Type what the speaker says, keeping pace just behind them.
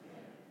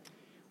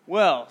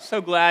Well,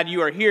 so glad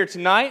you are here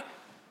tonight.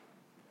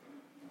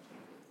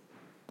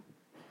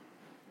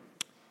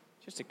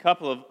 Just a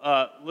couple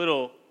of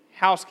little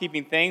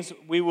housekeeping things.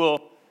 I'll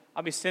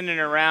be sending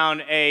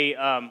around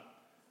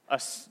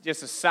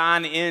just a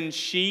sign-in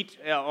sheet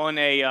on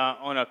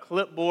a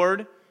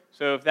clipboard.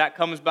 So if that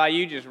comes by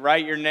you, just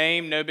write your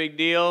name, no big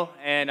deal.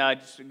 And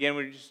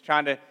we're just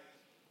trying to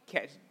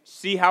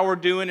see how we're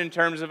doing in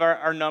terms of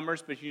our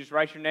numbers. But if you just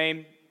write your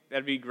name,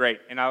 that'd be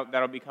great, and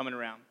that'll be coming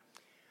around.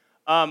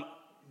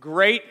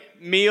 Great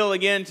meal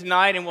again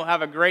tonight, and we'll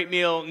have a great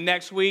meal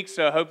next week,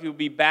 so I hope you'll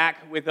be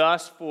back with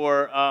us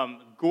for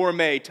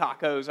gourmet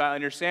tacos, I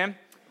understand.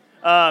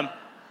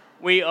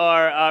 We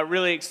are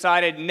really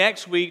excited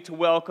next week to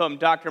welcome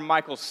Dr.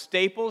 Michael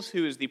Staples,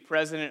 who is the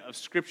president of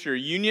Scripture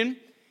Union.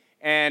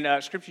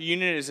 And Scripture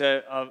Union is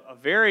a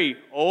very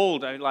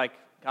old,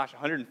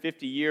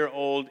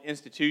 150-year-old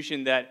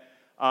institution that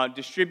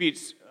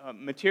distributes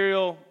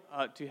material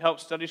to help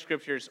study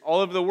Scriptures all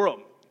over the world.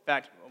 In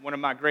fact, one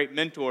of my great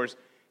mentors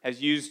has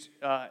used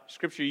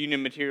Scripture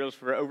Union materials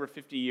for over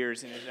 50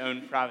 years in his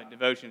own private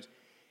devotions.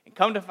 And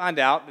come to find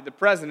out that the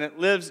president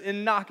lives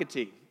in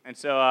Nocatee. And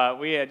so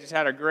we had just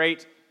had a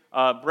great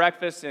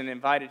breakfast and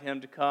invited him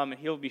to come, and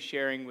he'll be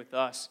sharing with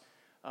us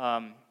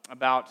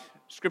about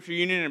Scripture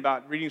Union and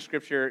about reading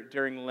Scripture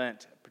during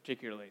Lent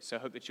particularly. So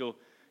I hope that you'll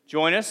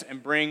join us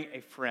and bring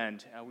a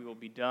friend. We will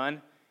be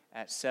done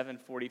at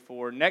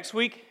 7:44 next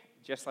week,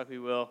 just like we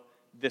will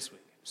this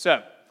week.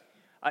 So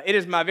it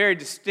is my very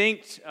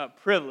distinct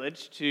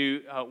privilege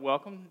to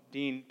welcome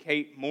Dean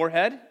Kate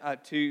Moorhead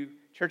to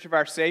Church of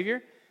Our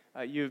Savior.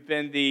 You've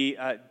been the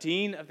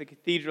Dean of the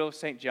Cathedral of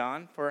St.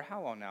 John for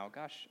how long now?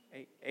 Gosh,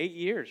 eight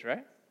years,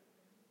 right?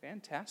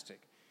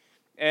 Fantastic.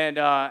 And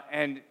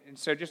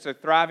so just a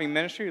thriving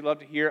ministry. We'd love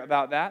to hear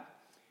about that.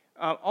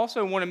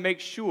 Also want to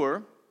make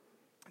sure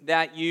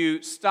that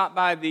you stop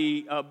by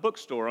the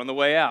bookstore on the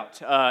way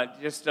out.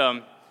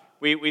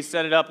 We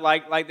set it up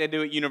like they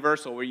do at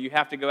Universal, where you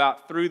have to go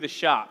out through the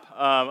shop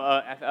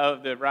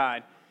of the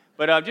ride.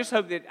 But just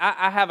hope that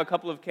I have a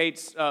couple of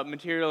Kate's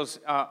materials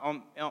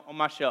on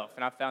my shelf,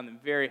 and I found them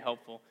very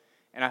helpful,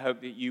 and I hope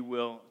that you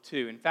will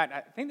too. In fact,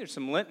 I think there's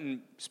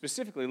some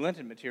specifically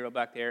Lenten material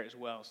back there as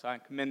well, so I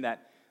commend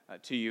that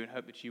to you and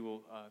hope that you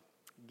will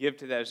give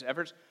to those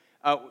efforts.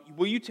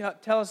 Will you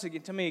tell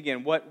me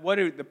again, what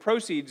are the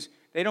proceeds?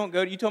 They don't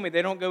go. You told me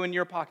they don't go in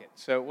your pocket.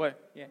 So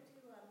what? Yeah.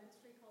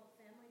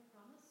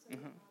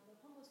 Mm-hmm. The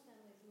homeless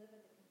families live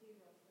at the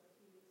cathedral for a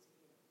few weeks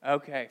a year.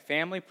 Okay,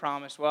 Family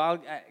Promise. Well, I'll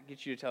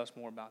get you to tell us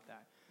more about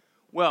that.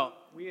 Well,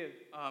 we have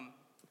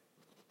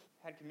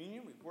had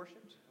communion, we've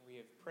worshipped, we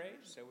have prayed,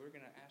 so we're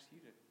going to ask you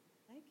to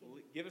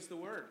give us the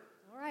word.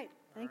 All right.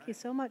 Thank you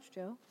so much,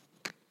 Joe.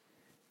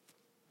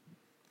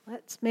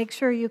 Let's make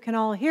sure you can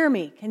all hear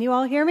me. Can you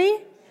all hear me?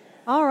 Yes.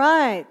 All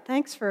right.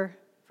 Thanks for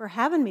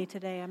having me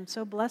today. I'm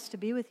so blessed to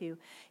be with you.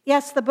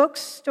 Yes, the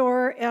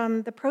bookstore,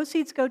 the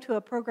proceeds go to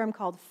a program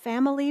called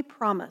Family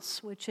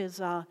Promise, which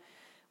is,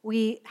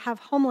 we have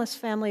homeless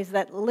families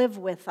that live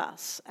with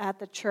us at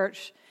the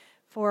church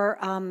for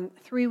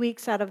 3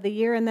 weeks out of the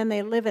year, and then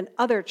they live in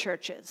other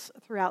churches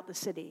throughout the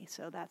city.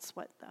 So that's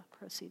what the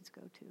proceeds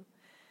go to.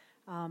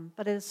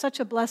 But it is such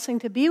a blessing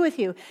to be with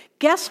you.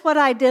 Guess what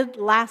I did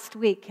last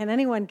week? Can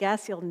anyone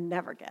guess? You'll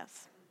never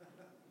guess.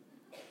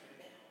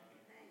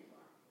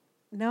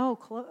 No,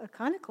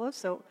 kind of close.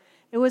 So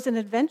it was an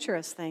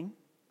adventurous thing,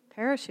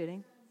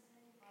 parachuting.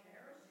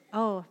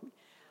 Oh,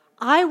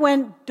 I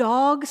went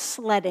dog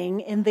sledding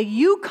in the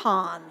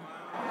Yukon,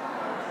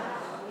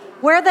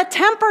 where the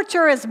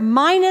temperature is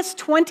minus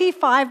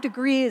 25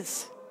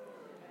 degrees.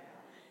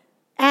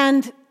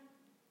 And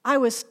I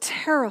was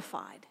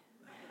terrified.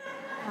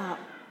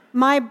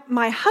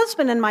 My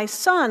husband and my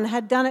son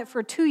had done it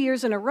for 2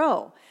 years in a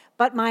row,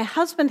 but my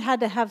husband had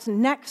to have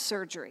neck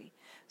surgery.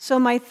 So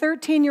my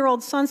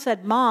 13-year-old son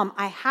said, "Mom,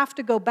 I have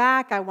to go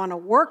back. I want to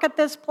work at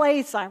this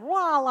place."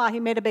 He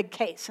made a big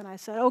case. And I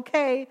said,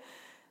 "Okay,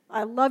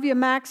 I love you,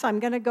 Max. I'm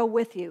going to go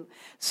with you."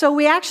 So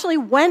we actually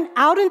went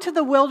out into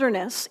the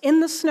wilderness in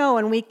the snow,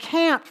 and we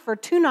camped for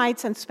 2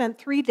 nights and spent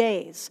 3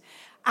 days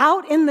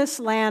out in this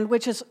land,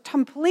 which is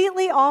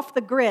completely off the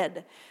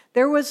grid.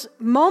 There was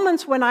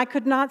moments when I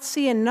could not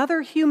see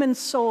another human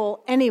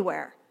soul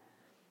anywhere.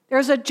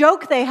 There's a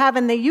joke they have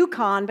in the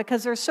Yukon,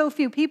 because there's so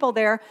few people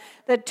there,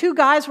 that 2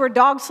 guys were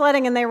dog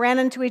sledding and they ran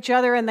into each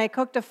other and they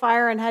cooked a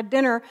fire and had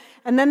dinner.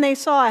 And then they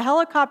saw a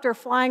helicopter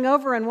flying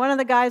over, and one of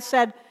the guys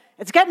said,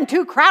 "It's getting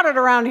too crowded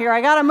around here.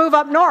 I got to move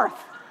up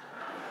north."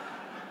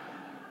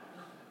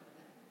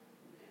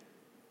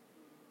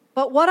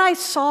 But what I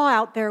saw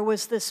out there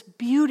was this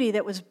beauty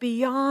that was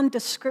beyond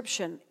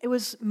description. It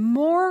was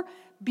more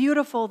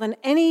beautiful than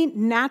any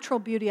natural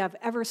beauty I've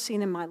ever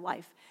seen in my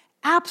life.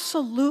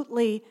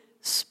 Absolutely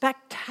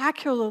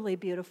spectacularly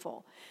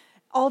beautiful.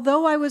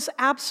 Although I was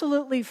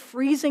absolutely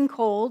freezing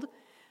cold,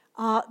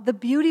 the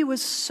beauty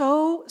was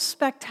so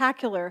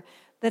spectacular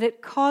that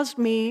it caused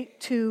me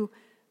to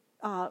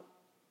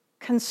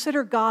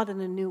consider God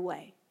in a new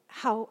way,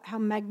 how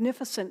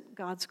magnificent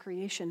God's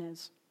creation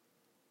is.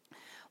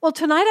 Well,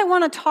 tonight I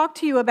want to talk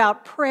to you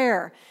about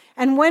prayer.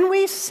 And when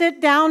we sit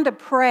down to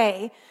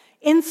pray,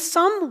 in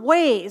some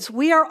ways,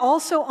 we are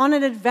also on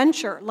an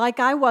adventure,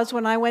 like I was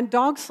when I went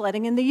dog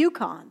sledding in the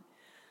Yukon.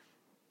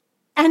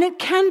 And it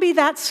can be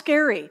that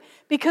scary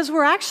because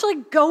we're actually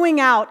going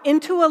out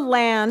into a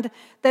land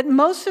that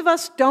most of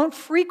us don't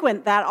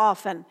frequent that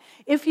often.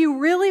 If you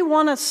really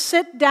want to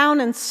sit down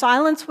in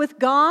silence with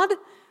God,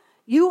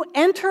 you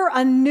enter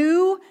a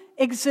new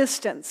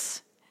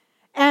existence.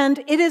 And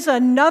it is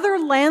another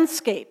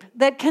landscape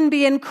that can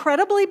be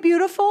incredibly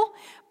beautiful,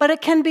 but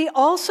it can be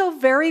also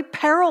very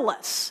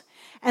perilous.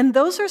 And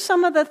those are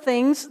some of the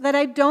things that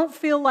I don't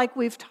feel like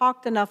we've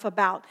talked enough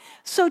about.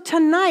 So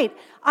tonight,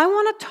 I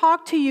want to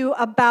talk to you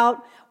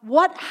about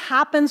what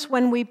happens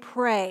when we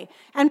pray,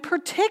 and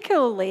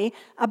particularly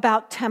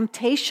about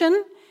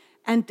temptation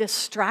and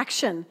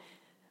distraction,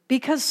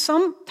 because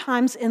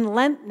sometimes in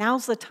Lent,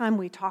 now's the time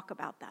we talk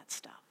about that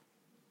stuff,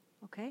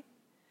 okay?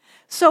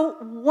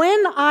 So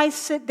when I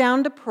sit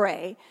down to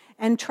pray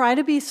and try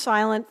to be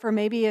silent for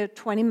maybe a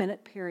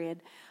 20-minute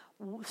period,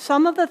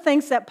 some of the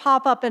things that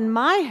pop up in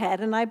my head,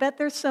 and I bet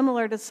they're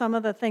similar to some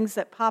of the things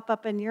that pop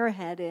up in your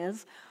head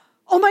is,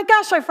 oh my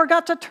gosh, I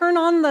forgot to turn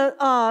on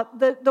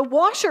the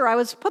washer.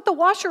 I put the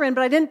washer in,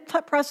 but I didn't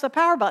press the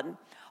power button.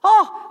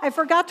 Oh, I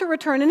forgot to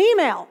return an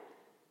email.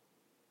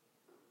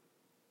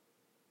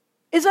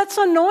 Is that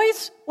some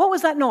noise? What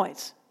was that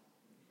noise?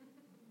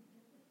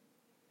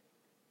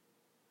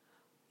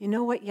 You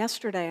know what?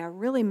 Yesterday, I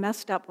really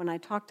messed up when I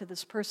talked to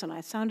this person. I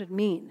sounded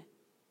mean.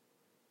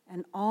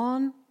 And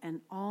on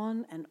and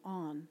on and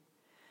on.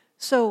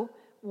 So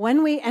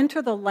when we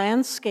enter the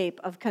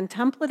landscape of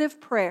contemplative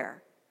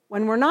prayer,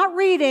 when we're not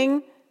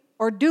reading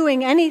or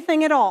doing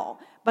anything at all,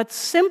 but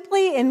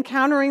simply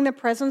encountering the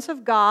presence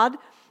of God,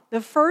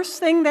 the first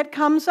thing that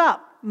comes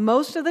up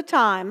most of the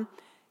time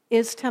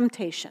is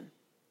temptation,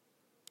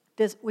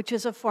 which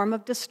is a form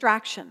of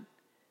distraction.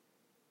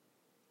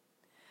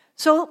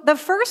 So the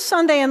first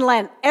Sunday in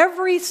Lent,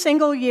 every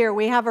single year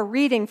we have a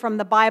reading from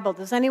the Bible.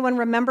 Does anyone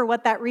remember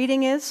what that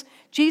reading is?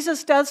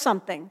 Jesus does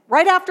something.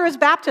 Right after his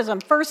baptism,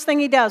 first thing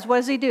he does, what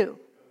does he do?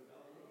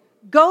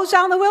 Goes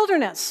out in the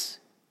wilderness.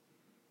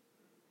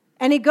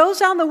 And he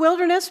goes out in the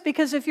wilderness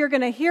because if you're going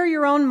to hear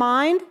your own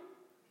mind,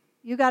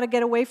 you got to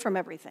get away from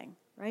everything,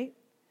 right?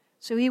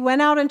 So he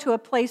went out into a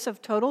place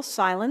of total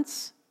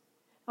silence.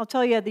 I'll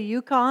tell you, the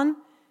Yukon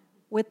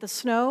with the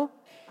snow,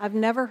 I've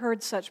never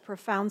heard such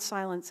profound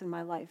silence in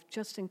my life,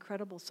 just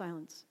incredible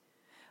silence.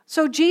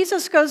 So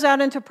Jesus goes out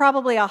into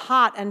probably a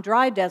hot and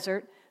dry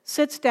desert,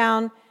 sits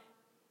down,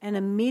 and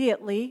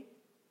immediately,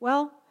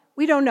 well,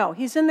 we don't know.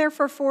 He's in there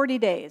for 40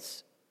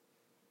 days.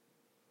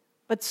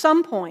 But at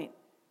some point,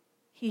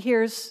 he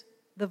hears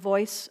the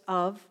voice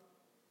of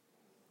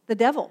the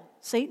devil,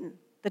 Satan.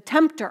 The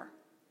tempter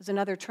is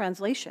another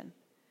translation,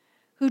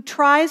 who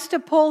tries to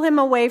pull him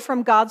away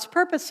from God's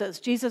purposes.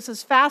 Jesus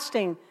is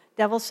fasting.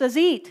 Devil says,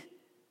 eat.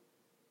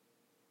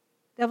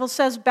 Devil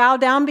says, bow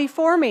down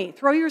before me.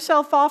 Throw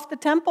yourself off the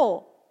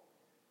temple.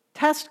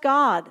 Test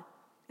God.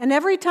 And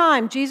every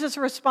time, Jesus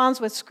responds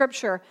with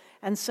Scripture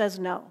and says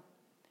no.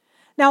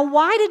 Now,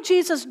 why did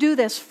Jesus do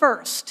this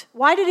first?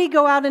 Why did he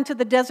go out into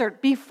the desert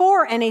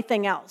before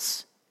anything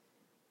else?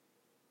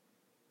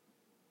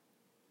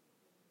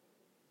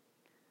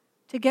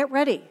 To get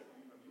ready.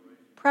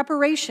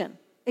 Preparation.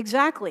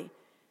 Exactly.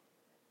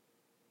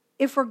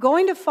 If we're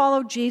going to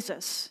follow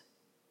Jesus,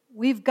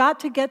 we've got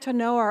to get to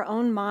know our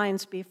own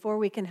minds before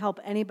we can help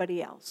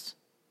anybody else.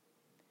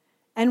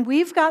 And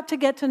we've got to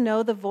get to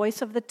know the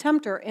voice of the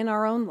tempter in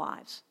our own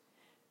lives.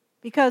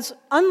 Because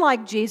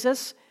unlike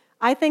Jesus,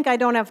 I think I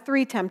don't have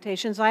 3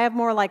 temptations. I have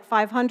more like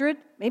 500,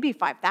 maybe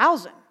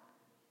 5,000.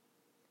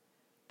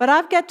 But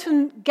I've got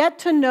to get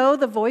to know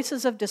the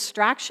voices of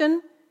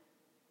distraction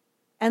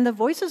and the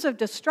voices of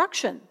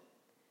destruction.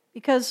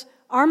 Because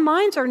our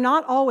minds are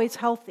not always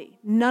healthy.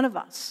 None of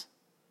us.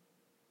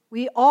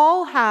 We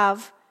all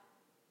have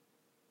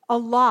a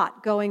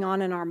lot going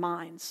on in our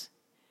minds.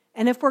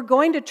 And if we're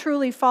going to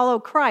truly follow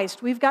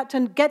Christ, we've got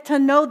to get to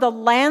know the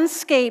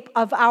landscape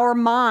of our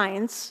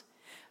minds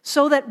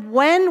so that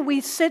when we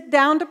sit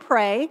down to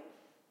pray,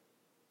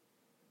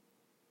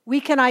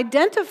 we can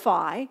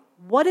identify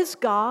what is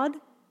God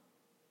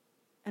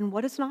and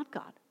what is not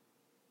God.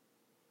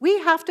 We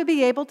have to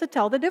be able to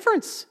tell the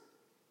difference.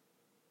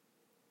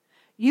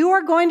 You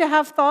are going to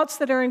have thoughts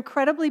that are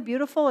incredibly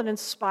beautiful and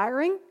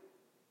inspiring,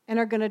 and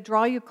are going to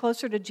draw you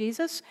closer to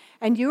Jesus.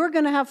 And you are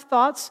going to have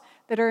thoughts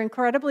that are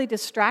incredibly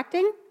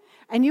distracting.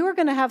 And you are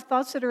going to have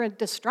thoughts that are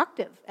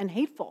destructive and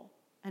hateful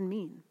and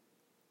mean.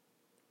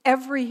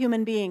 Every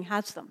human being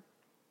has them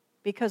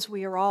because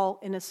we are all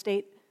in a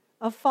state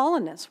of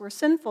fallenness. We're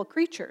sinful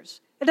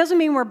creatures. It doesn't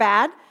mean we're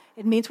bad.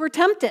 It means we're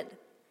tempted.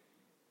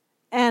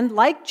 And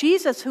like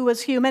Jesus, who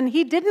was human,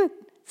 he didn't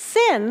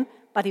sin,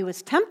 but he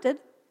was tempted.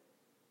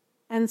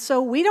 And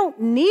so we don't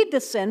need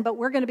to sin, but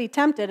we're going to be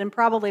tempted, and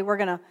probably we're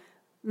going to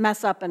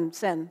mess up and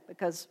sin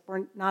because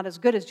we're not as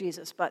good as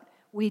Jesus, but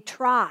we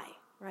try,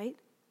 right?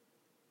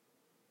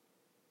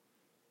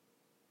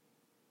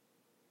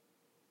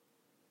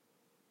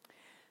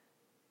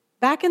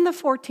 Back in the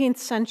 14th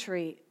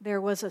century,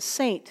 there was a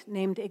saint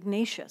named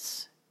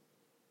Ignatius.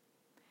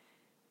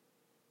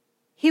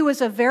 He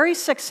was a very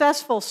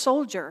successful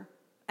soldier,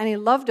 and he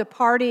loved to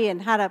party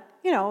and had a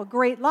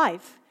great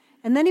life.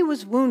 And then he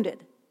was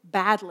wounded,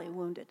 badly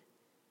wounded.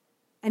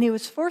 And he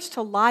was forced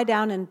to lie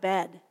down in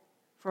bed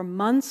for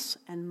months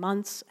and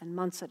months and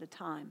months at a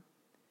time.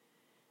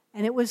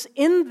 And it was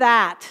in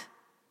that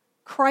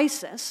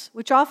crisis,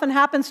 which often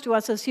happens to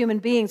us as human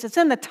beings, it's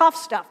in the tough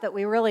stuff that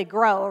we really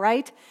grow,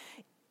 right?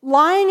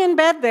 Lying in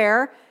bed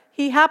there,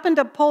 he happened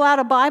to pull out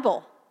a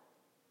Bible,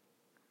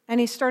 and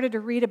he started to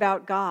read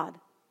about God.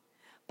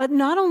 But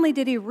not only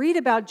did he read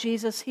about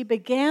Jesus, he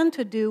began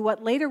to do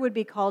what later would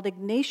be called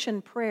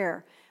Ignatian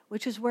prayer,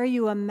 which is where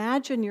you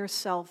imagine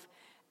yourself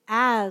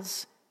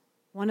as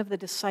one of the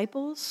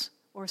disciples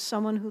or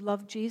someone who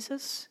loved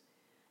Jesus,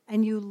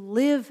 and you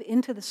live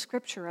into the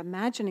scripture,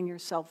 imagining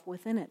yourself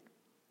within it.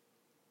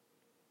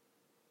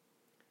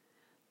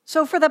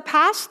 So for the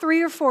past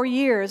 3 or 4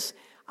 years,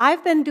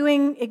 I've been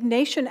doing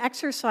Ignatian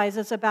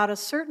exercises about a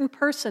certain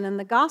person in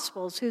the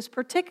Gospels who's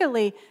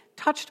particularly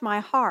touched my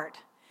heart.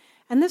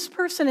 And this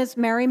person is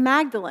Mary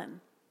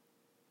Magdalene.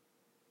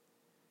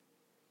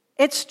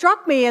 It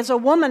struck me as a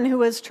woman who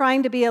was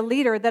trying to be a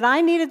leader that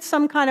I needed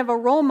some kind of a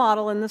role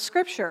model in the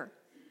scripture.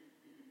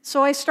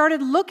 So I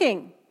started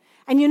looking.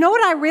 And you know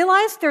what I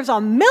realized? There's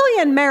a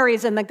million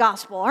Marys in the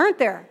gospel, aren't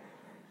there?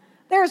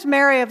 There's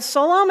Mary of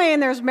Salome,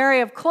 and there's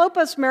Mary of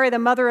Clopas, Mary the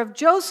mother of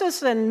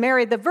Joseph, and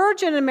Mary the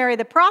virgin, and Mary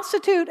the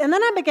prostitute. And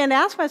then I began to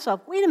ask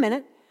myself, wait a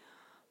minute,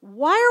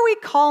 why are we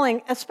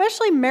calling,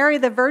 especially Mary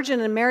the virgin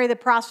and Mary the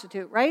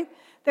prostitute, right?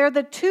 They're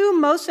the two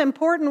most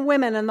important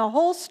women in the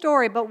whole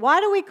story, but why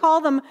do we call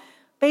them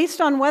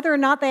based on whether or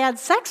not they had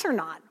sex or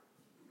not?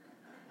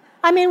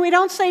 I mean, we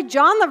don't say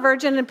John the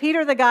virgin and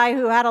Peter the guy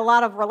who had a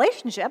lot of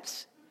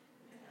relationships.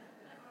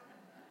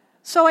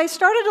 So I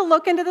started to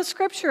look into the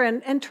scripture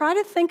and try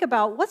to think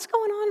about what's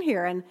going on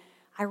here. And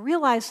I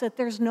realized that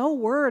there's no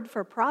word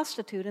for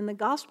prostitute in the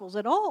Gospels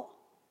at all.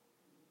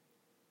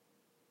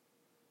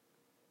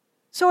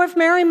 So if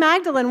Mary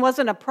Magdalene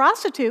wasn't a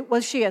prostitute,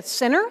 was she a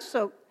sinner?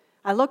 So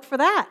I looked for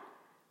that.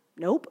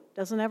 Nope,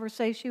 doesn't ever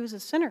say she was a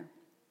sinner.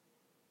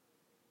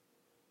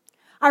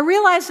 I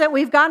realized that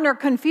we've gotten her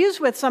confused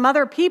with some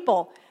other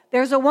people.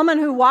 There's a woman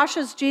who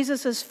washes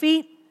Jesus'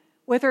 feet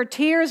with her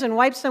tears and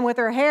wipes them with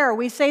her hair.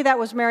 We say that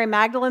was Mary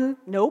Magdalene.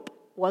 Nope,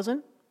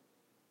 wasn't.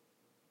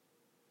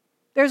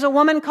 There's a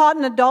woman caught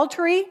in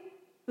adultery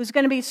who's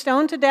going to be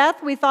stoned to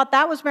death. We thought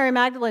that was Mary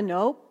Magdalene.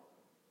 Nope.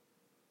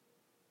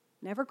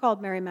 Never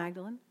called Mary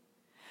Magdalene.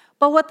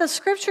 But what the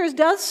scriptures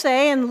does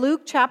say in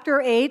Luke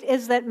chapter 8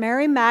 is that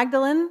Mary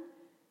Magdalene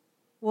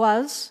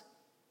was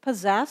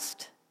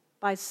possessed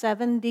by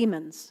 7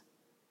 demons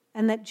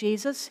and that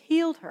Jesus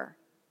healed her.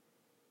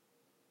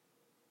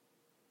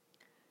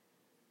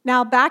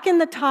 Now, back in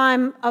the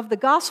time of the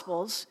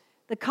Gospels,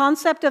 the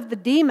concept of the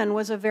demon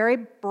was a very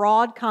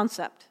broad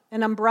concept,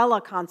 an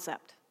umbrella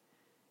concept.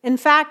 In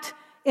fact,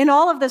 in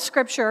all of the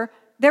scripture,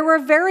 there were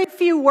very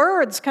few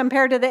words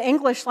compared to the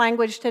English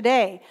language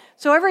today.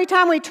 So every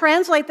time we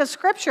translate the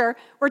scripture,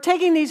 we're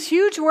taking these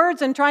huge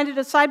words and trying to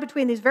decide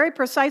between these very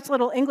precise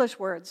little English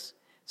words.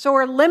 So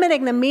we're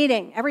limiting the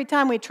meaning every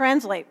time we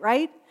translate,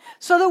 right?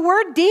 So the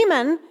word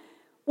demon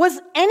was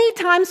any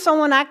time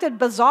someone acted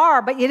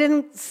bizarre, but you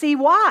didn't see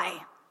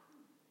why.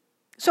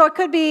 So it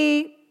could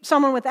be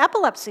someone with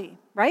epilepsy,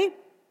 right?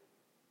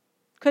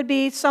 Could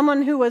be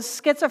someone who was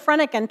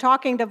schizophrenic and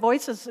talking to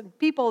voices and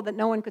people that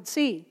no one could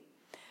see.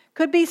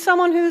 Could be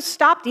someone who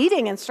stopped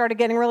eating and started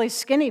getting really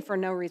skinny for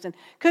no reason.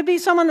 Could be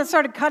someone that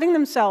started cutting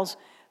themselves.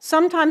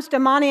 Sometimes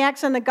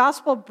demoniacs in the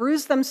gospel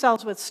bruised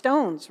themselves with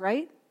stones,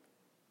 right?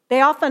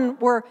 They often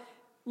were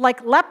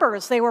like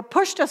lepers. They were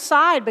pushed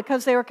aside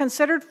because they were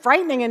considered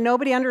frightening and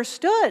nobody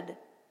understood.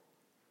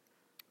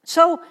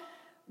 So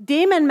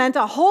demon meant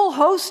a whole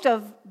host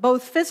of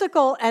both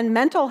physical and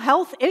mental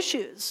health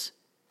issues.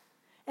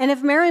 And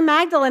if Mary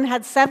Magdalene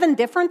had 7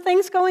 different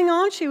things going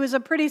on, she was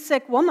a pretty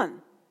sick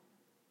woman.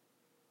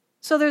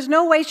 So there's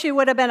no way she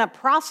would have been a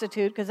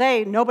prostitute because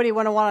A, nobody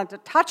would have wanted to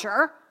touch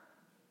her.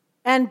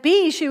 And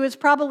B, she was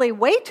probably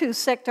way too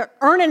sick to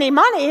earn any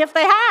money if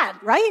they had,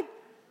 right?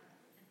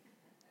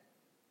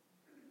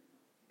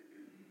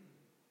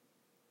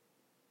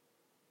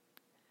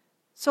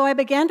 So I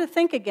began to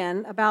think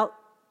again about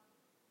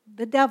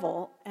the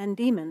devil and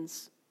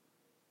demons.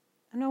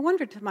 And I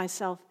wondered to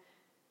myself,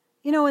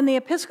 you know, in the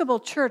Episcopal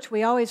Church,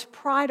 we always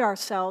pride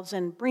ourselves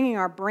in bringing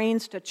our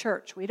brains to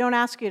church. We don't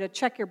ask you to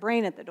check your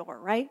brain at the door,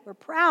 right? We're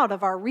proud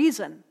of our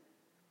reason.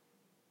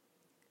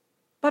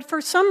 But for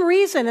some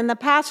reason, in the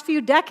past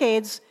few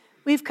decades,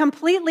 we've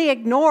completely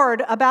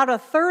ignored about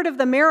 1/3 of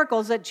the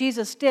miracles that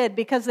Jesus did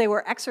because they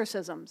were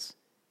exorcisms.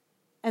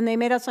 And they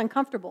made us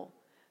uncomfortable.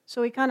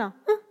 So we kind of,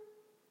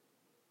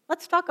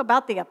 let's talk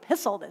about the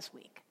epistle this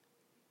week.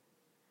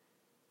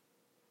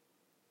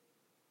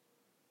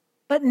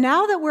 But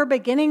now that we're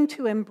beginning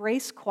to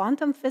embrace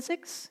quantum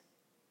physics,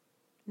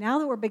 now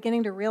that we're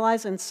beginning to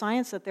realize in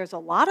science that there's a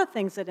lot of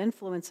things that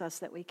influence us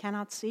that we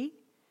cannot see,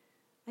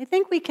 I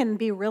think we can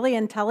be really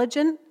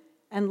intelligent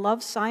and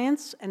love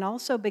science and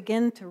also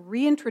begin to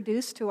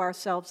reintroduce to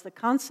ourselves the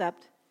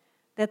concept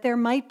that there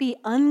might be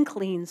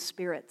unclean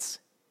spirits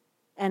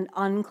and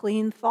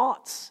unclean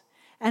thoughts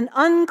and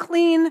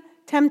unclean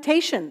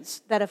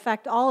temptations that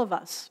affect all of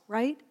us,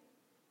 right?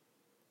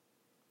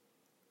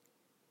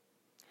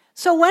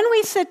 So when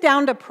we sit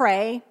down to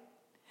pray,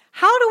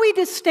 how do we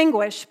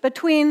distinguish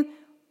between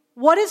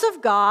what is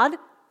of God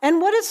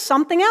and what is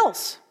something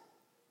else?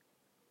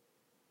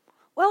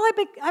 Well,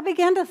 I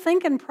began to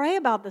think and pray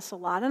about this a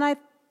lot, and I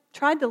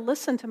tried to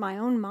listen to my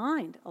own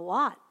mind a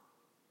lot.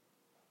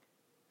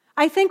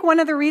 I think one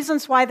of the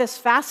reasons why this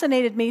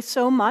fascinated me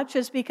so much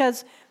is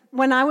because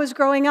when I was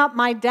growing up,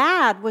 my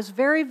dad was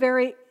very,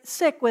 very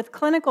sick with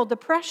clinical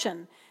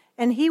depression,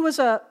 and he was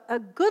a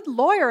good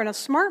lawyer and a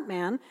smart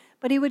man,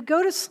 but he would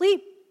go to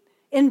sleep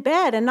in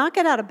bed and not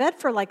get out of bed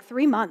for like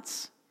 3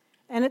 months.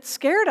 And it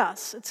scared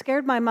us. It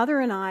scared my mother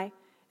and I.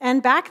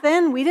 And back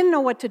then, we didn't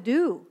know what to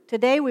do.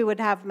 Today, we would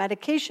have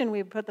medication.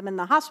 We would put them in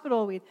the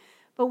hospital.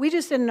 But we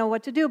just didn't know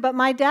what to do. But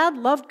my dad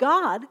loved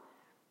God,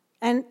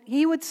 and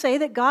he would say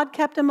that God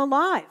kept him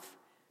alive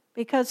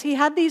because he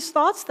had these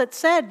thoughts that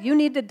said, you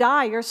need to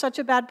die. You're such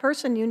a bad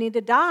person. You need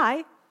to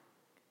die.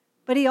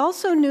 But he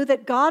also knew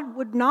that God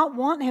would not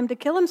want him to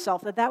kill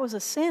himself, that that was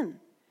a sin.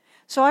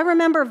 So I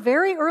remember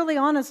very early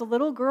on as a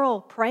little girl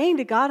praying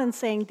to God and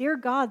saying, Dear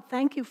God,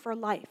 thank you for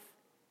life.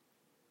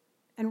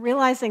 And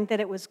realizing that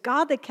it was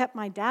God that kept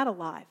my dad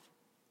alive.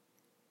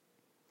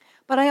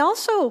 But I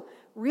also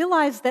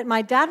realized that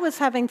my dad was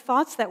having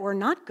thoughts that were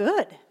not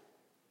good.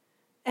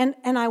 And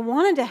I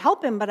wanted to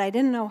help him, but I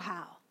didn't know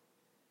how.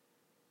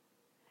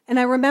 And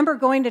I remember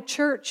going to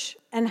church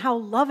and how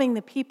loving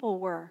the people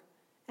were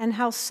and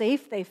how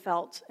safe they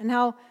felt and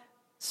how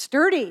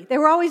sturdy. They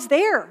were always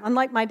there,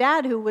 unlike my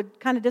dad who would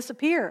kind of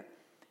disappear.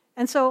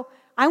 And so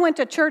I went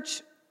to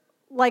church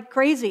like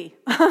crazy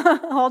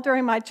all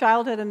during my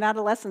childhood and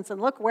adolescence, and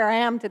look where I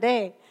am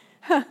today.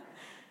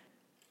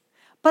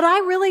 But I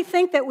really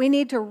think that we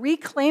need to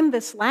reclaim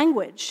this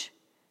language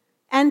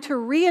and to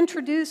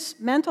reintroduce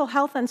mental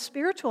health and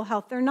spiritual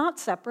health. They're not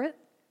separate.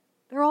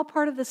 They're all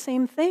part of the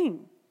same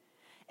thing.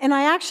 And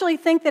I actually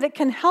think that it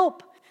can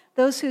help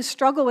those who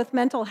struggle with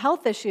mental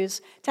health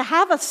issues to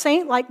have a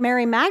saint like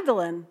Mary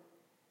Magdalene.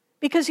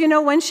 Because, you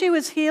know, when she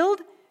was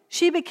healed,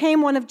 she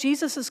became one of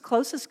Jesus'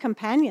 closest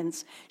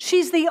companions.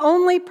 She's the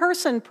only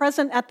person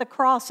present at the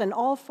cross in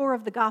all 4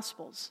 of the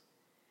Gospels.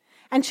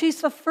 And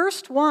she's the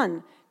first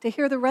one to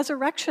hear the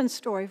resurrection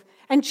story.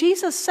 And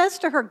Jesus says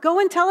to her, go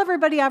and tell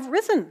everybody I've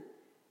risen,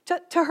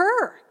 to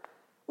her.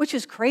 Which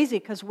is crazy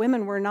because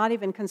women were not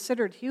even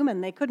considered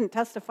human. They couldn't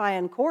testify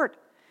in court.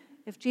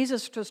 If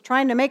Jesus was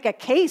trying to make a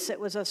case, it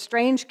was a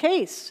strange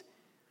case.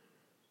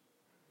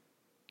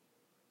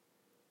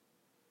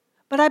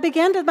 But I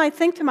began to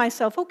think to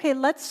myself, okay,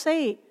 let's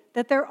say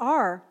that there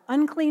are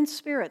unclean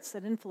spirits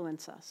that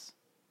influence us.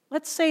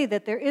 Let's say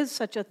that there is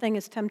such a thing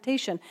as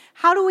temptation.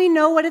 How do we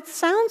know what it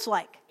sounds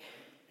like?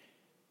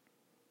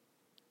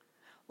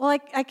 Well,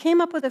 I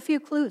came up with a few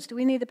clues. Do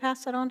we need to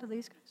pass that on to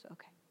these guys?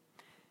 Okay.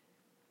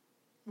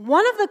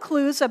 One of the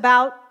clues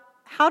about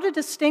how to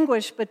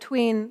distinguish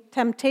between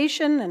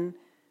temptation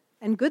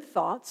and good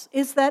thoughts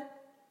is that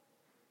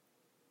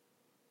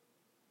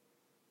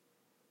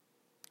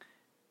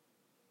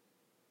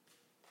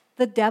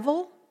the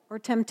devil or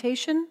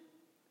temptation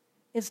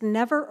is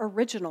never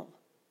original.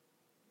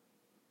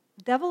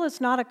 The devil is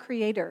not a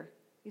creator.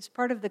 He's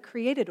part of the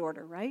created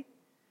order, right?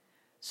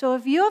 So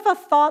if you have a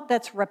thought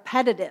that's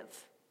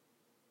repetitive,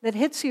 that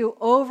hits you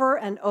over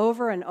and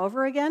over and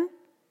over again,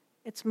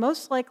 it's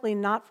most likely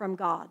not from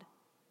God.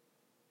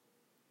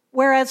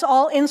 Whereas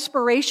all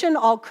inspiration,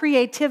 all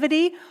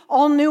creativity,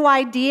 all new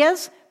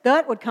ideas,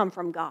 that would come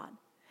from God.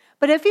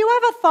 But if you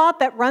have a thought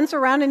that runs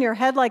around in your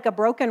head like a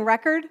broken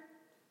record,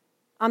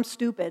 I'm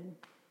stupid.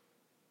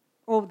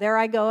 Oh, there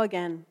I go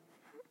again.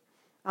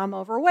 I'm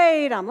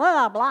overweight, I'm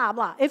blah, blah,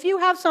 blah. If you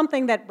have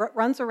something that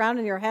runs around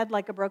in your head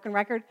like a broken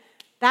record,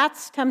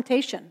 that's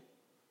temptation.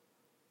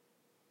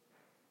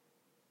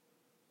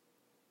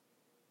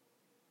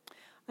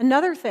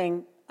 Another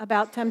thing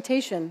about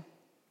temptation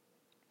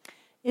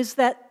is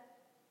that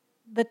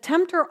the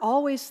tempter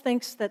always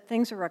thinks that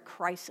things are a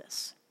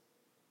crisis.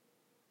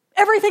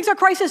 Everything's a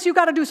crisis. You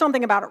got to do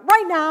something about it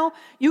right now.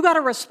 You got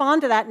to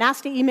respond to that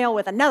nasty email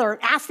with another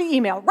nasty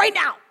email right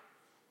now.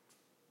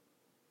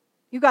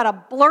 You got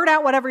to blurt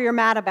out whatever you're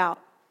mad about.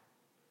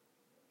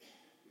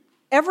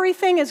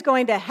 Everything is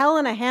going to hell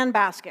in a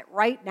handbasket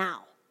right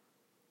now.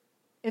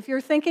 If you're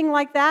thinking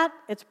like that,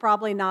 it's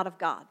probably not of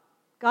God.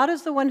 God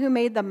is the one who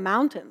made the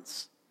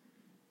mountains.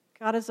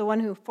 God is the one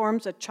who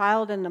forms a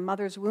child in the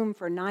mother's womb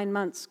for 9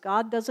 months.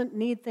 God doesn't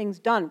need things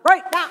done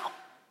right now.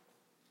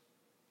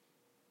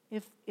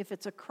 If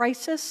it's a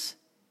crisis,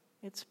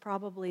 it's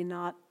probably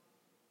not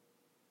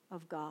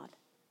of God.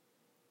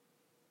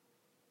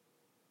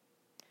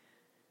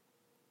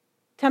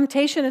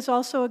 Temptation is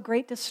also a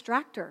great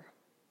distractor.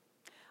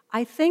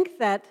 I think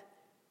that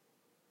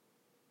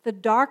The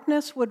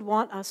darkness would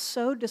want us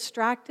so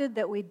distracted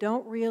that we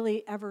don't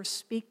really ever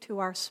speak to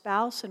our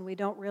spouse and we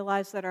don't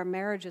realize that our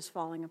marriage is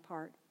falling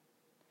apart.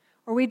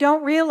 Or we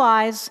don't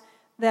realize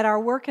that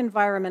our work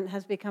environment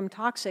has become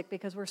toxic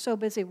because we're so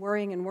busy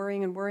worrying and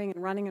worrying and worrying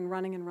and running and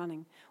running and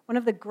running. One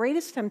of the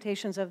greatest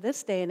temptations of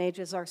this day and age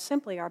is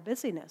simply our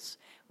busyness,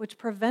 which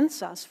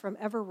prevents us from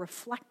ever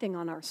reflecting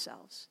on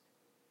ourselves.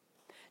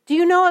 Do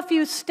you know if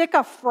you stick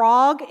a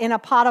frog in a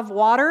pot of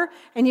water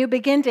and you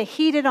begin to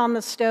heat it on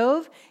the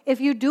stove, if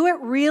you do it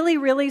really,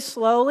 really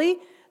slowly,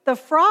 the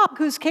frog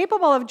who's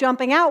capable of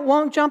jumping out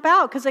won't jump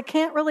out because it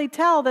can't really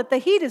tell that the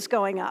heat is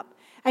going up.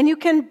 And you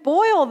can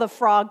boil the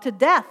frog to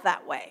death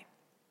that way.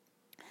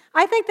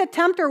 I think the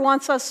tempter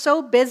wants us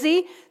so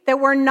busy that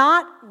we're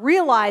not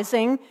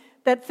realizing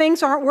that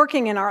things aren't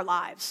working in our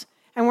lives.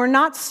 And we're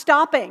not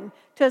stopping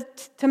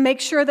to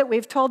make sure that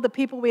we've told the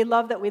people we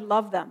love that we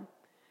love them.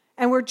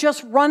 And we're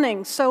just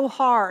running so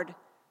hard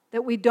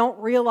that we don't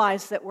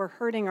realize that we're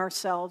hurting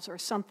ourselves or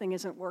something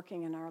isn't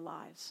working in our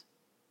lives.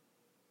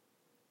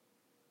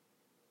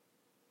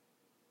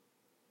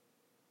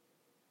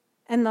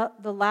 And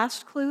the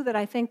last clue that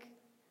I think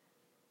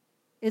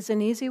is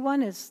an easy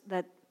one is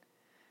that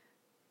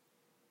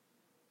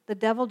the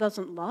devil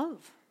doesn't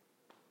love.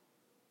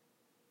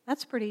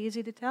 That's pretty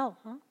easy to tell,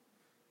 huh?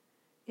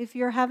 If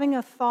you're having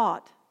a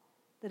thought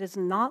that is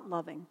not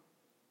loving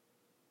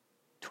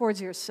towards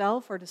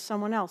yourself or to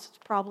someone else, it's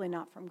probably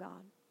not from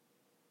God.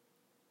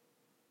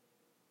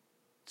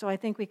 So I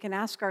think we can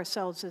ask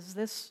ourselves, is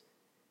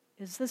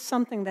this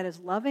something that is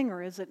loving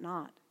or is it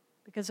not?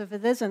 Because if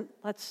it isn't,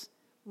 let's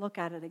look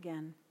at it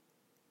again.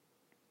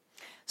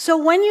 So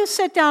when you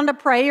sit down to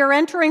pray, you're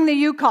entering the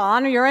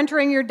Yukon or you're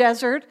entering your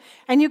desert,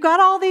 and you've got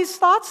all these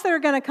thoughts that are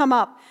going to come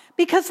up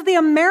because the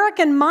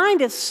American mind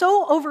is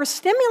so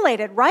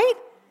overstimulated, right?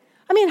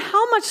 I mean,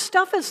 how much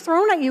stuff is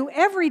thrown at you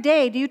every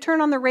day? Do you turn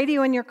on the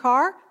radio in your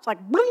car? It's like,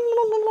 blah,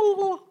 blah, blah,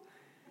 blah.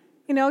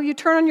 You know, you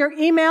turn on your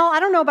email.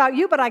 I don't know about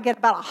you, but I get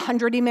about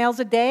 100 emails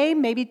a day,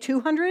 maybe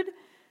 200.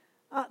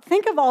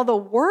 Think of all the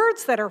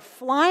words that are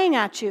flying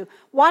at you.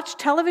 Watch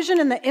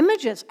television and the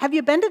images. Have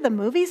you been to the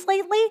movies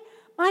lately?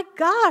 My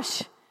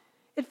gosh,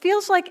 it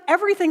feels like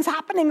everything's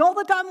happening all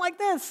the time like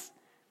this.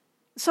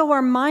 So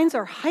our minds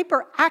are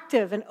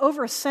hyperactive and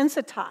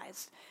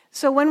oversensitized.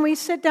 So when we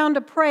sit down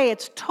to pray,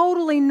 it's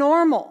totally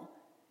normal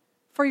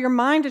for your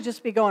mind to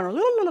just be going, la,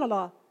 la, la,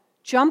 la,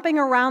 jumping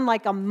around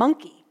like a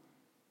monkey.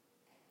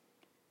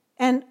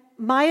 And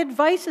my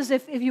advice is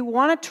if you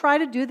want to try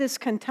to do this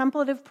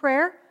contemplative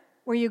prayer,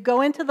 where you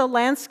go into the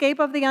landscape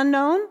of the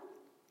unknown,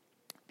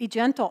 be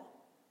gentle.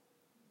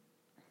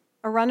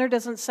 A runner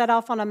doesn't set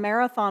off on a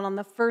marathon on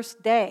the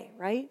first day,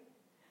 right?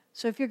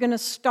 So if you're going to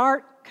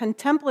start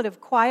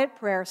contemplative, quiet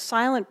prayer,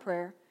 silent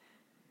prayer,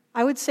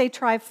 I would say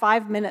try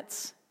 5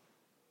 minutes.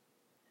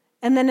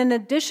 And then in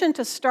addition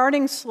to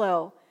starting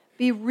slow,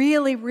 be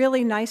really,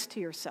 really nice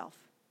to yourself.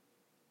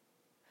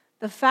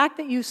 The fact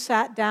that you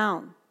sat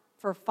down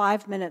for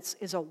 5 minutes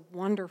is a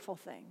wonderful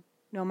thing.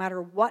 No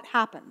matter what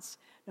happens,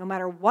 no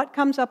matter what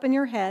comes up in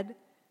your head,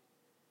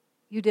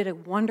 you did a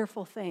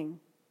wonderful thing.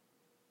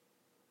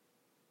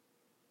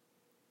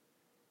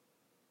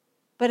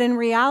 But in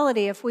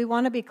reality, if we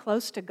want to be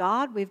close to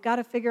God, we've got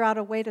to figure out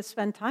a way to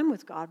spend time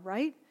with God,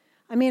 right?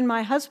 I mean,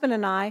 my husband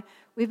and I,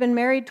 we've been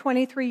married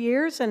 23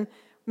 years, and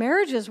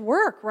marriage is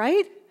work,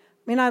 right?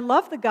 I mean, I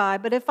love the guy,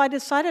 but if I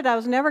decided I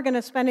was never going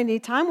to spend any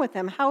time with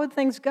him, how would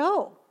things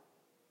go?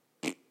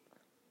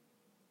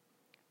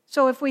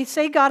 So if we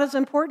say God is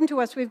important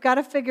to us, we've got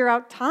to figure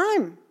out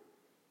time.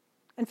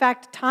 In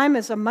fact, time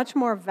is a much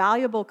more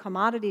valuable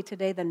commodity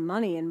today than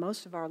money in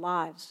most of our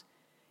lives.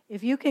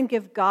 If you can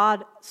give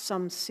God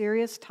some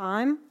serious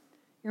time,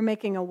 you're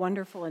making a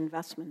wonderful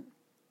investment.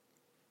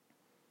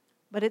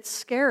 But it's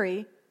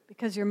scary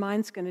because your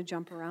mind's going to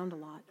jump around a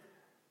lot.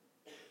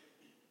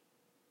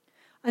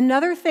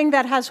 Another thing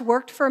that has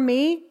worked for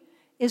me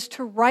is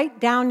to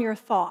write down your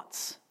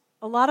thoughts.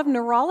 A lot of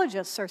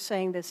neurologists are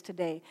saying this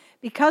today.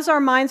 Because our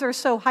minds are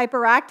so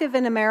hyperactive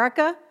in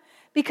America,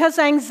 because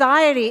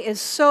anxiety is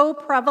so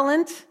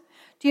prevalent,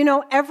 do you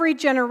know every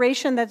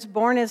generation that's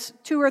born is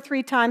 2 or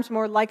 3 times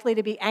more likely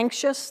to be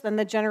anxious than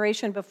the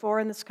generation before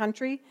in this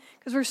country?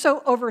 Because we're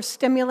so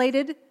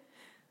overstimulated.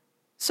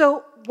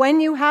 So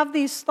when you have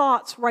these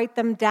thoughts, write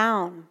them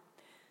down.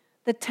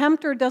 The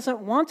tempter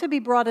doesn't want to be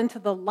brought into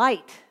the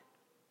light.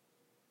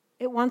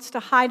 It wants to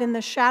hide in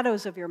the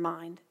shadows of your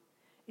mind.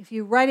 If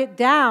you write it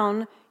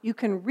down, you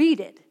can read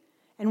it.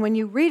 And when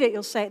you read it,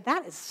 you'll say,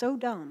 that is so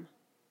dumb.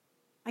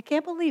 I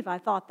can't believe I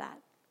thought that.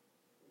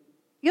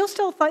 You'll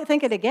still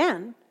think it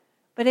again,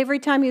 but every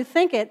time you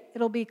think it,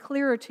 it'll be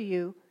clearer to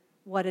you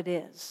what it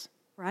is,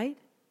 right?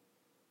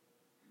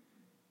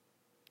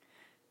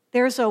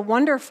 There's a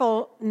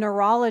wonderful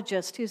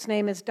neurologist whose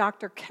name is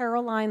Dr.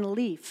 Caroline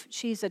Leaf.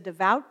 She's a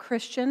devout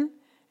Christian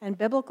and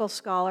biblical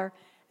scholar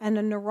and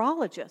a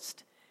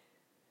neurologist.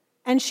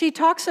 And she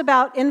talks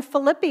about, in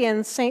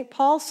Philippians, St.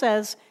 Paul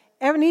says,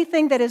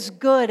 anything that is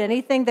good,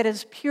 anything that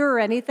is pure,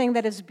 anything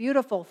that is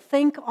beautiful,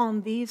 think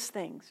on these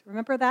things.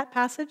 Remember that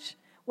passage?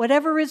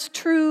 Whatever is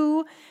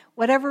true,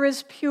 whatever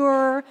is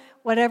pure,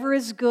 whatever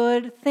is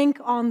good, think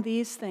on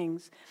these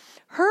things.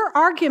 Her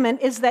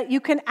argument is that you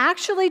can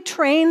actually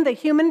train the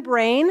human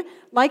brain,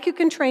 like you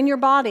can train your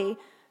body,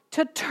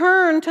 to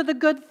turn to the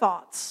good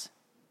thoughts.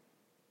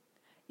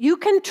 You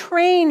can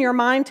train your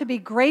mind to be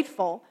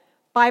grateful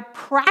by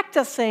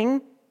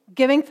practicing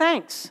giving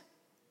thanks.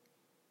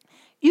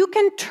 You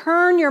can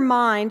turn your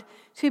mind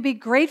to be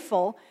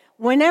grateful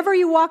whenever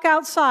you walk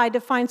outside to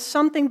find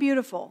something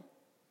beautiful.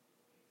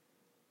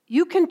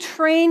 You can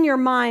train your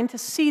mind to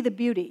see the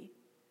beauty.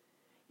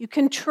 You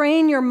can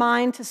train your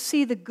mind to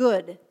see the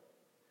good.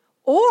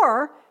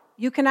 Or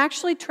you can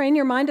actually train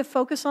your mind to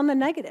focus on the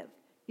negative.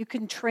 You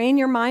can train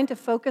your mind to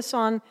focus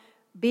on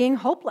being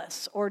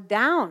hopeless or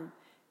down.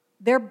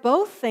 They're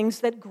both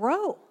things that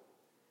grow.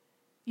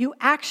 You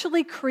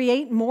actually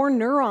create more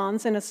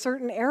neurons in a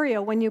certain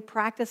area when you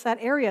practice that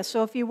area.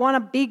 So if you want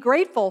to be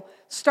grateful,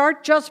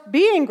 start just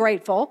being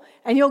grateful,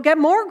 and you'll get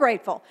more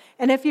grateful.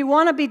 And if you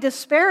want to be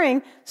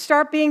despairing,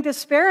 start being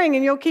despairing,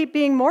 and you'll keep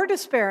being more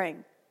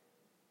despairing.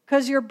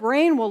 Because your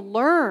brain will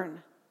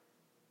learn,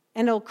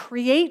 and it'll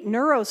create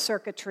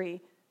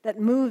neurocircuitry that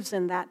moves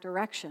in that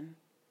direction.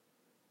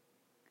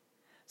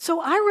 So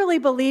I really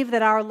believe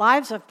that our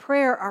lives of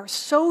prayer are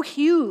so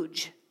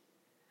huge,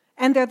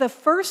 and they're the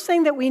first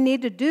thing that we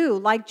need to do,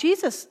 like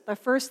Jesus, the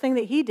first thing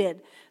that he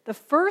did. The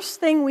first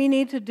thing we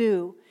need to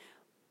do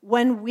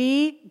when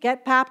we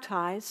get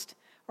baptized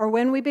or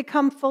when we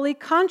become fully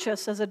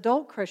conscious as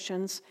adult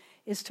Christians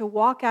is to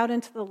walk out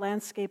into the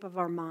landscape of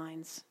our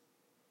minds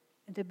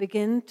and to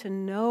begin to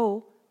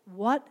know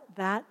what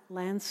that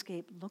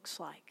landscape looks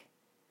like,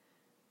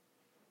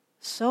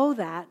 so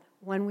that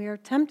when we are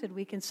tempted,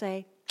 we can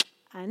say,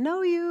 I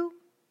know you,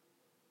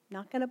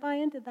 not going to buy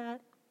into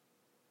that.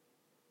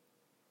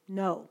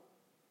 No.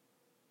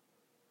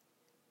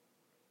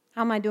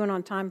 How am I doing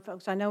on time,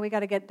 folks? I know we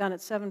got to get done at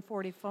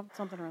 7:40,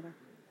 something or other.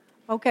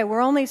 Okay,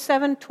 we're only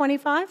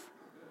 7:25?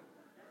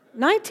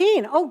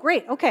 19. Oh,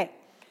 great. Okay.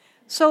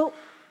 So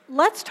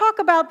let's talk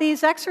about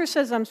these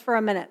exorcisms for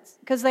a minute,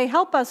 because they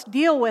help us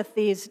deal with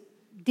these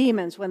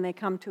demons when they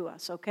come to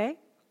us, okay?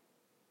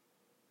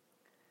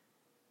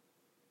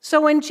 So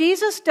when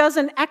Jesus does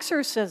an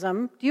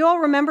exorcism, do you all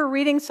remember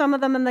reading some of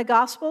them in the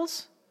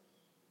Gospels?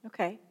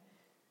 Okay.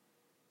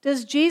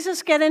 Does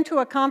Jesus get into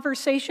a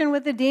conversation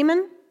with the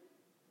demon?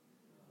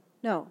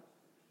 No.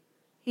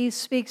 He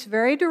speaks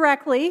very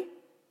directly.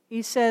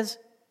 He says,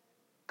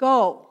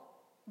 go,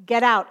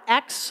 get out.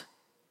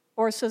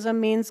 Exorcism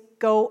means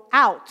go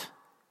out.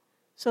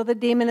 So the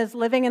demon is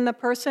living in the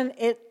person,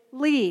 it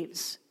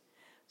leaves.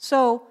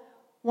 So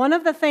one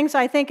of the things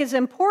I think is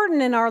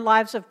important in our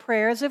lives of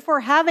prayer is if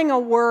we're having a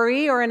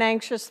worry or an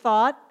anxious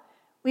thought,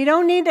 we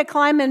don't need to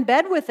climb in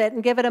bed with it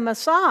and give it a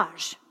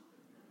massage,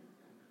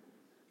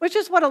 which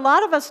is what a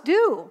lot of us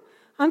do.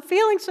 I'm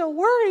feeling so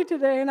worried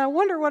today, and I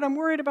wonder what I'm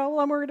worried about. Well,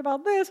 I'm worried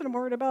about this, and I'm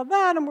worried about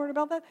that, I'm worried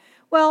about that.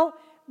 Well,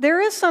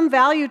 there is some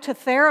value to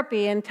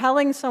therapy in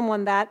telling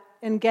someone that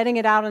and getting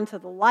it out into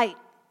the light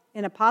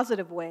in a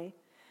positive way.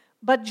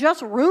 But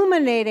just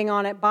ruminating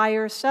on it by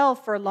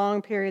yourself for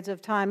long periods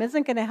of time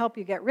isn't going to help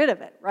you get rid of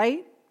it,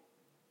 right?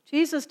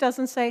 Jesus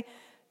doesn't say,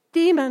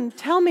 demon,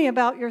 tell me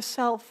about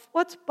yourself.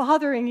 What's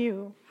bothering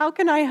you? How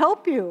can I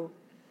help you?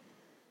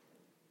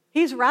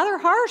 He's rather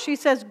harsh. He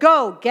says,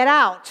 go, get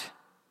out,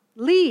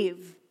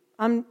 leave.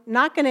 I'm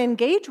not going to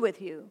engage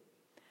with you,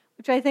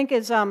 which I think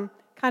is kind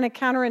of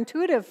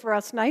counterintuitive for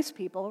us nice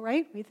people,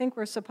 right? We think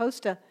we're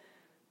supposed to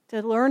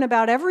learn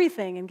about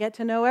everything and get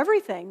to know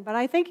everything. But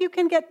I think you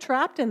can get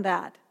trapped in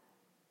that.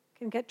 You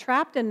can get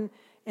trapped in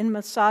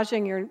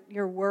massaging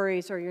your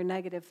worries or your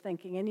negative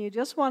thinking, and you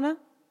just want to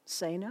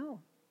say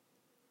no.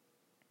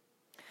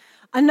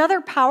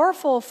 Another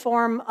powerful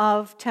form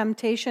of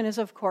temptation is,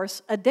 of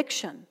course,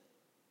 addiction.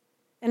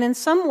 And in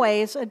some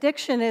ways,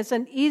 addiction is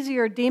an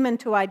easier demon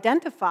to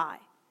identify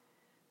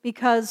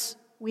because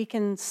we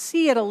can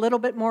see it a little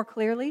bit more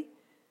clearly.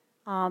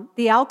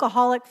 The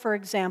alcoholic, for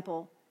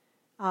example,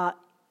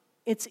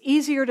 it's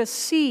easier to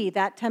see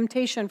that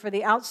temptation for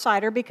the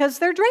outsider because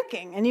they're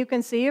drinking, and you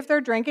can see if they're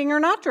drinking or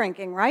not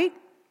drinking, right?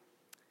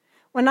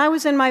 When I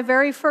was in my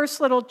very first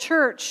little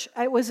church,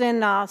 it was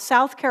in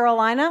South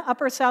Carolina,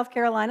 Upper South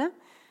Carolina.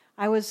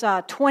 I was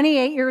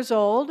 28 years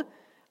old,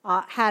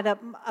 had a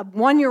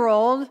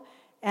 1-year-old,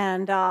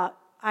 and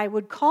I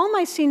would call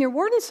my senior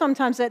warden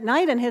sometimes at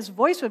night, and his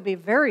voice would be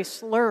very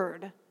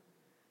slurred.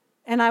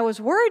 And I was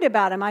worried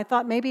about him. I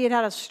thought maybe he'd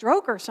had a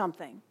stroke or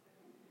something.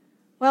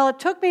 Well, it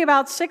took me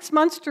about 6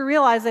 months to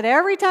realize that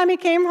every time he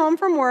came home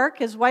from work,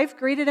 his wife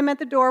greeted him at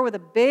the door with a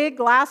big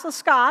glass of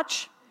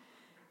scotch,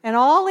 and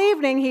all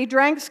evening he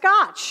drank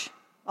scotch,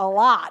 a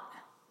lot.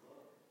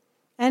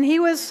 And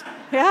he was,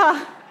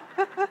 yeah,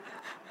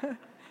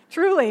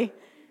 truly.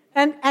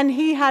 And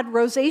he had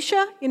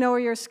rosacea, you know, where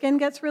your skin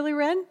gets really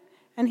red,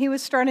 and he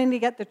was starting to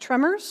get the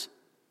tremors.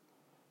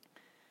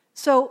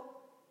 So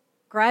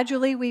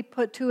gradually we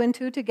put 2 and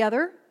 2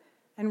 together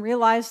and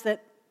realized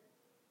that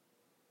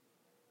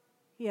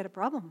he had a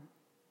problem.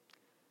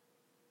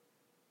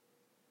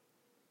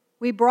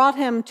 we brought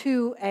him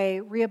to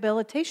a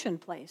rehabilitation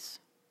place.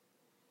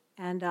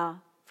 And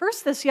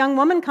first this young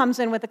woman comes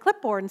in with a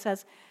clipboard and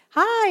says,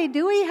 "Hi,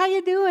 Dewey, how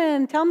you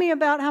doing? Tell me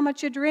about how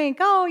much you drink."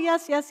 "Oh,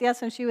 yes, yes,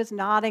 yes." And she was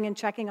nodding and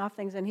checking off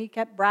things, and he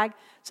kept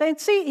saying,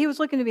 "See," he was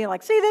looking to me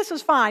like, "See, this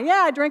is fine.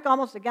 Yeah, I drink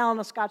almost a gallon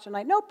of scotch a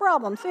night. No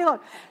problem. See,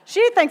 look,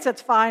 she thinks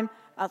it's fine."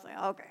 I was like,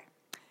 okay.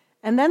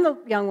 And then the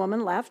young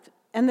woman left,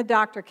 and the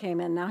doctor came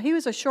in. Now, he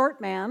was a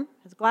short man.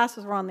 His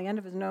glasses were on the end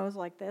of his nose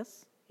like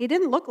this. He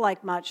didn't look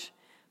like much,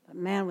 but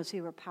man, was he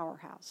a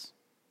powerhouse.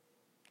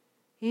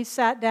 He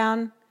sat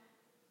down,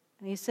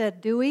 and he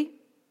said, "Dewey,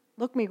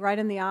 look me right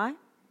in the eye.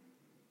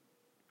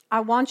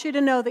 I want you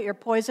to know that you're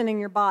poisoning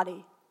your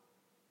body.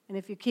 And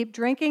if you keep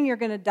drinking, you're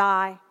going to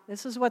die.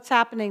 This is what's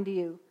happening to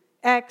you.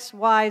 X,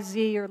 Y,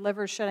 Z, your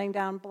liver's shutting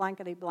down,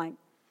 blankety blank."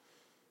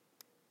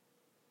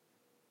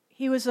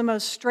 He was the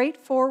most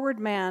straightforward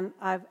man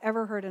I've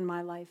ever heard in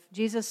my life.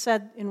 Jesus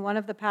said in one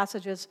of the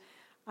passages,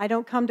 "I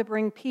don't come to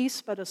bring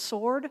peace, but a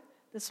sword."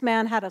 This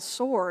man had a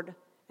sword,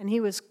 and he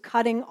was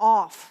cutting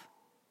off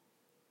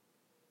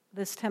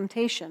this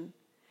temptation.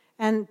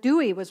 And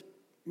Dewey was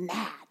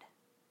mad.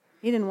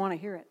 He didn't want to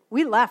hear it.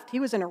 We left. He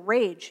was in a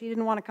rage. He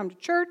didn't want to come to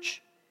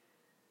church.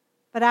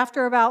 But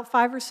after about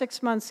 5 or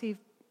 6 months, he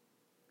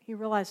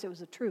realized it was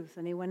the truth,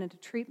 and he went into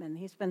treatment.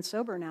 He's been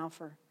sober now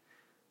for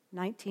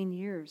 19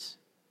 years.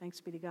 Thanks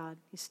be to God.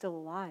 He's still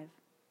alive.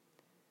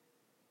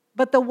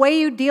 But the way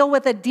you deal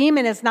with a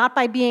demon is not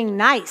by being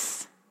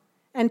nice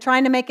and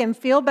trying to make him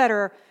feel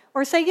better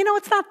or say, "You know,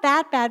 it's not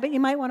that bad, but you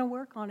might want to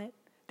work on it."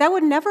 That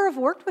would never have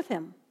worked with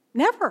him.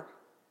 Never.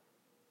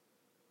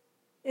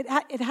 It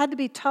had to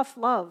be tough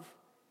love.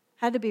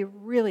 Had to be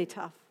really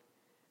tough.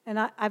 And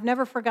I've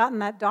never forgotten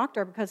that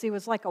doctor because he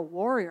was like a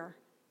warrior.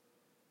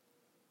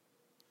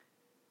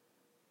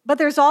 But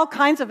there's all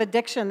kinds of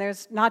addiction.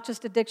 There's not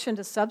just addiction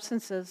to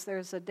substances.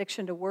 There's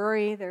addiction to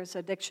worry. There's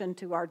addiction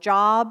to our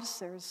jobs.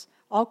 There's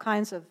all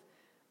kinds of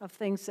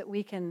things that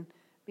we can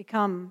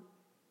become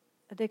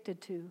addicted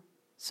to.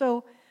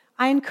 So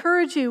I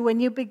encourage you when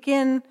you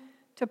begin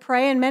to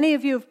pray, and many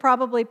of you have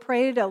probably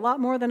prayed a lot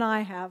more than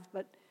I have,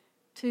 but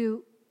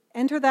to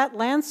enter that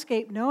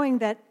landscape knowing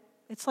that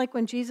it's like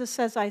when Jesus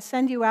says, "I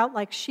send you out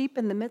like sheep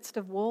in the midst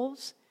of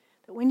wolves,"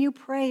 that when you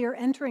pray, you're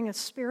entering a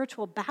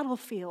spiritual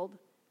battlefield.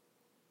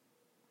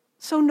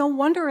 So no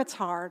wonder it's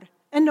hard,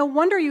 and no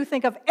wonder you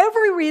think of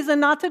every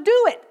reason not to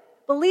do it.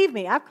 Believe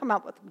me, I've come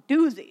up with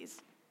doozies.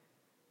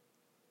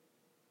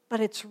 But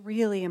it's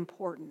really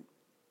important,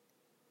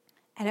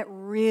 and it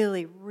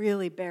really,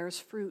 really bears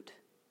fruit.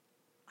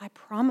 I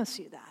promise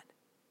you that.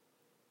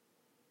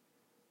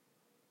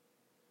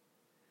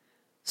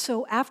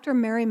 So after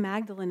Mary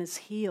Magdalene is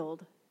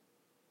healed,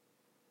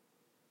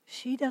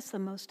 she does the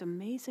most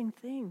amazing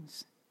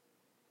things.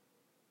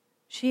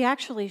 She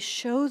actually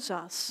shows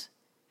us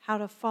how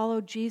to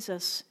follow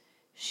Jesus.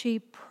 She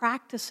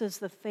practices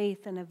the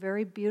faith in a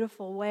very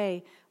beautiful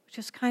way, which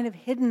is kind of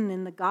hidden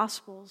in the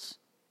Gospels.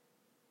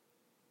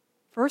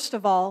 First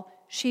of all,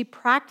 she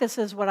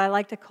practices what I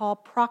like to call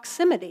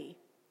proximity.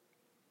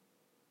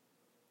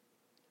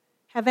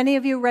 Have any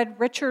of you read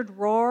Richard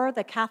Rohr,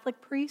 the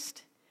Catholic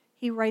priest?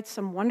 He writes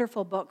some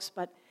wonderful books,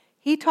 but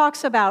he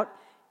talks about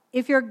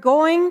if you're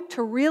going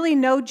to really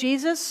know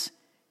Jesus,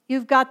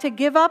 you've got to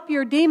give up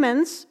your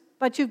demons,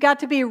 but you've got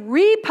to be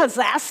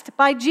repossessed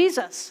by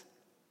Jesus.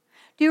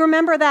 Do you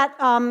remember that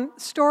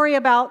story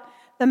about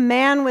the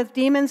man with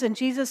demons? And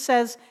Jesus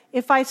says,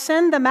 "If I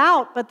send them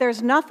out, but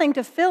there's nothing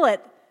to fill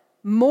it,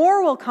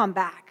 more will come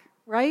back,"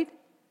 right?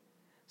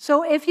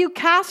 So if you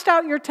cast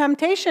out your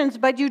temptations,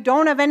 but you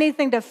don't have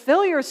anything to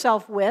fill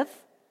yourself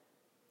with,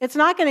 it's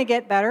not going to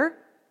get better.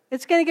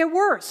 It's going to get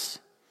worse.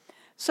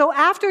 So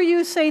after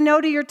you say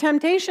no to your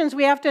temptations,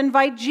 we have to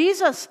invite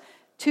Jesus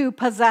to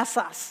possess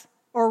us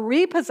or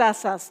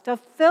repossess us, to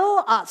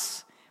fill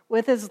us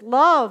with his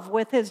love,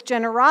 with his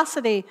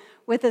generosity,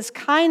 with his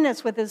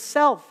kindness, with his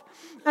self.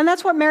 And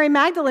that's what Mary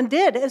Magdalene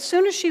did. As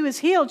soon as she was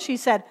healed, she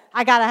said,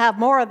 "I got to have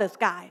more of this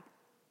guy.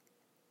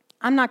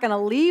 I'm not going to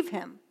leave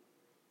him.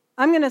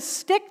 I'm going to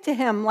stick to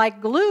him like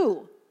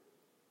glue."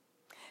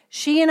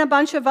 She and a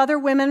bunch of other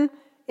women,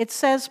 it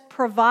says,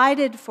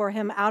 provided for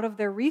him out of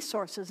their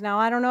resources. Now,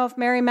 I don't know if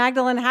Mary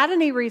Magdalene had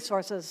any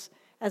resources.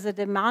 As a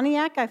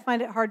demoniac, I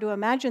find it hard to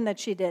imagine that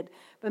she did.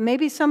 But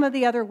maybe some of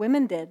the other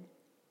women did.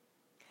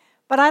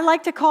 But I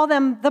like to call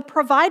them the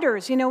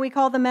providers. You know, we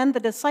call the men the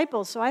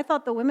disciples. So I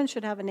thought the women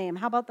should have a name.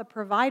 How about the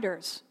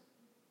providers?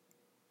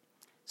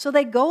 So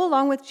they go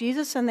along with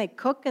Jesus and they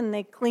cook and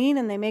they clean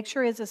and they make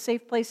sure he has a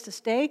safe place to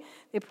stay.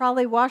 They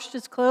probably washed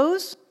his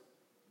clothes.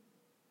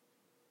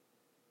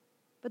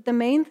 But the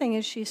main thing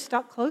is she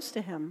stuck close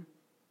to him.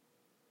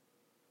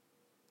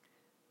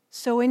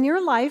 So in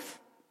your life,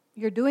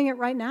 you're doing it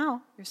right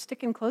now. You're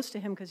sticking close to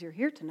him because you're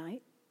here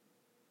tonight.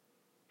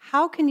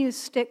 How can you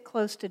stick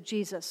close to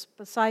Jesus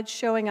besides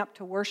showing up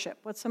to worship?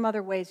 What's some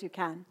other ways you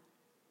can?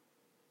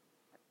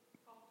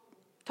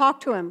 Talk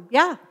to him.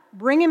 Yeah,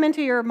 bring him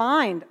into your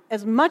mind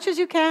as much as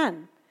you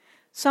can.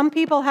 Some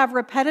people have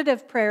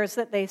repetitive prayers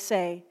that they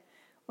say,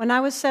 When I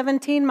was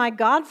 17, my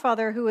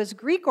godfather, who is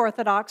Greek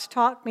Orthodox,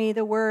 taught me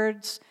the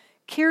words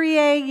Kyrie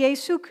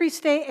Jesu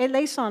Christe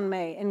eleison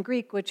me in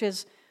Greek, which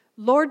is,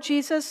 Lord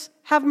Jesus,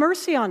 have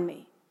mercy on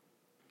me.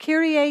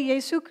 Kyrie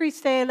Jesu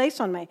Christe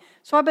eleison me.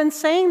 So I've been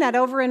saying that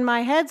over in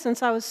my head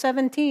since I was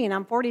 17.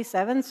 I'm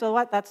 47, so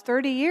what? That's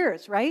 30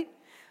 years, right?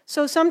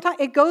 So sometimes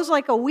it goes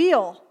like a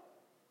wheel.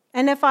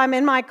 And if I'm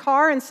in my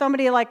car and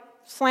somebody like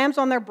slams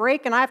on their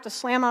brake and I have to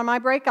slam on my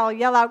brake, I'll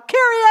yell out,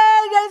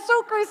 Kyrie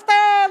Jesu Christe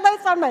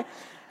eleison me.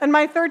 And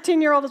my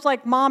 13-year-old is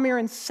like, Mom, you're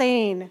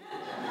insane.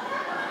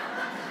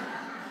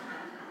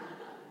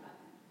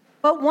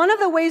 But one of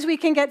the ways we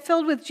can get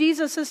filled with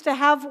Jesus is to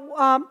have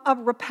a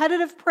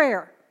repetitive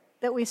prayer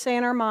that we say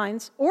in our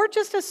minds, or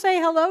just to say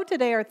hello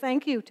today or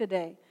thank you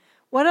today.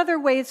 What other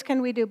ways can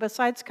we do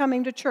besides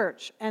coming to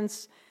church and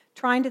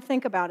trying to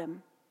think about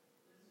him?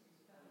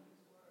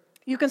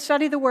 You can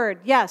study the Word,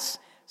 yes.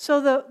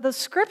 So the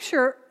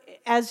Scripture,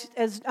 as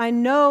I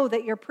know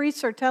that your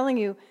priests are telling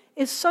you,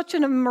 is such a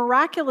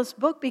miraculous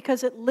book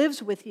because it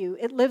lives with you.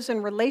 It lives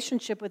in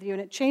relationship with you,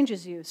 and it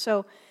changes you.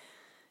 So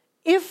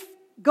if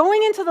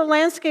going into the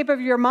landscape of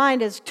your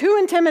mind is too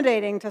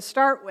intimidating to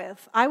start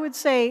with, I would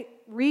say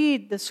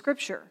read the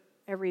Scripture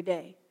every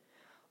day.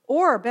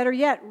 Or, better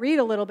yet, read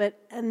a little bit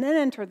and then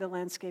enter the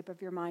landscape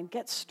of your mind.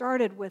 Get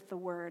started with the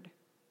Word.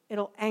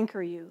 It'll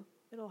anchor you.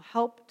 It'll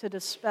help to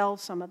dispel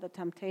some of the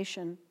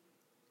temptation.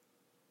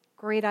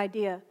 Great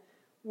idea.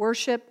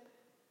 Worship,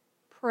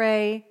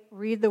 pray,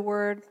 read the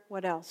Word.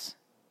 What else?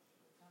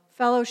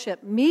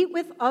 Fellowship. Meet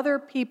with other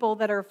people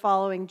that are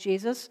following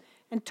Jesus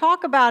and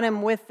talk about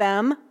him with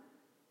them.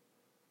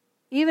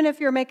 Even if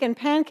you're making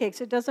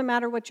pancakes, it doesn't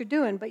matter what you're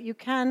doing, but you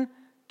can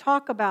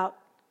talk about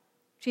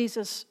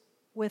Jesus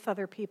with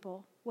other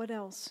people. What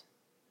else?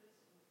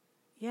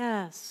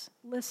 Yes,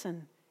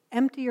 listen.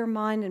 Empty your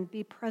mind and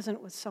be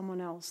present with someone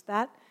else.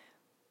 That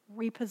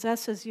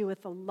repossesses you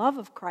with the love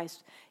of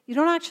Christ. You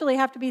don't actually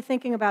have to be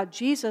thinking about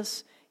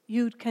Jesus.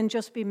 You can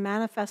just be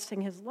manifesting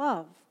his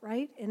love,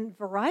 right? In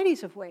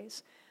varieties of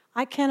ways.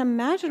 I can't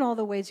imagine all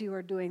the ways you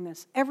are doing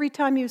this. Every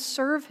time you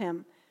serve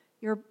him,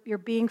 you're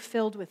being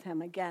filled with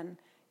him again.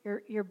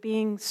 You're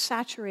being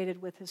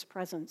saturated with his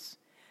presence.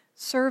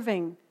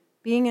 Serving,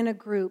 being in a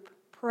group,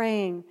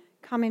 praying,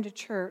 coming to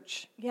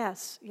church.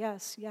 Yes,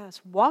 yes,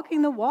 yes.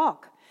 Walking the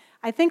walk.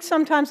 I think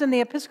sometimes in the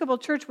Episcopal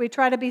Church we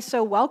try to be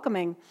so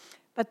welcoming,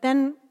 but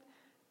then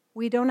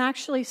we don't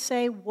actually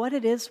say what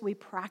it is we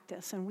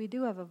practice. And we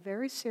do have a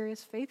very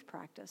serious faith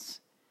practice,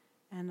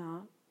 and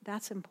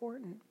that's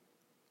important.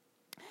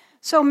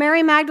 So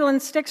Mary Magdalene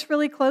sticks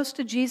really close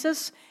to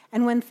Jesus,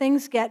 and when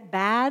things get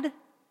bad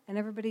and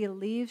everybody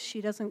leaves,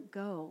 she doesn't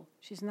go.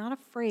 She's not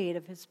afraid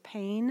of his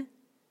pain.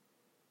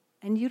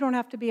 And you don't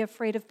have to be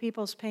afraid of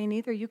people's pain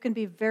either. You can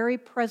be very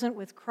present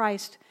with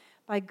Christ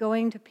by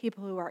going to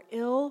people who are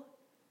ill,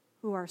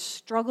 who are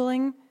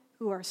struggling,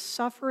 who are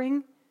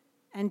suffering,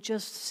 and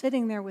just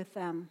sitting there with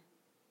them.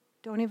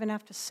 Don't even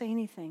have to say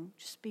anything.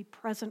 Just be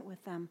present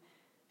with them.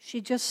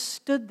 She just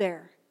stood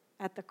there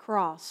at the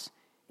cross.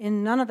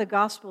 In none of the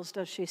Gospels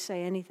does she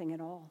say anything at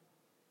all,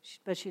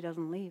 but she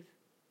doesn't leave.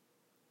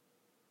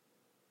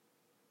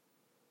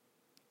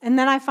 And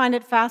then I find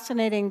it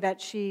fascinating that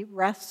she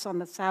rests on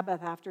the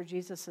Sabbath after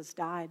Jesus has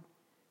died.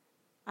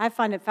 I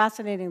find it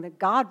fascinating that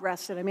God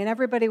rested. I mean,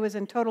 everybody was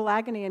in total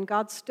agony, and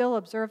God still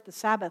observed the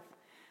Sabbath.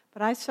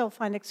 But I still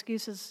find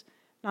excuses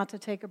not to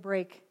take a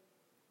break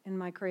in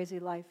my crazy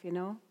life, you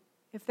know?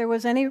 If there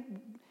was any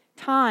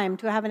time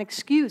to have an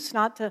excuse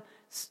not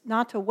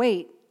to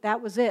wait,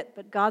 that was it.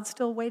 But God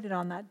still waited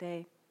on that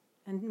day.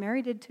 And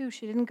Mary did too.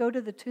 She didn't go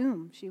to the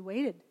tomb. She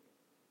waited.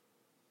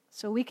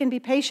 So we can be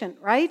patient,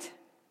 right?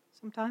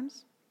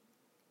 Sometimes.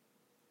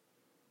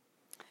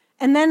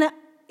 And then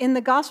in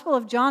the Gospel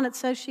of John, it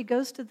says she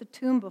goes to the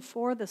tomb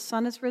before the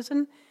sun is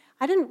risen.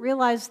 I didn't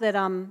realize that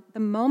the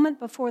moment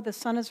before the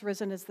sun is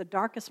risen is the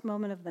darkest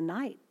moment of the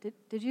night.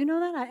 Did you know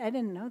that? I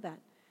didn't know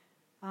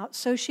that.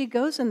 So she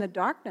goes in the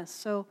darkness.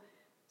 So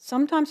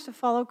sometimes to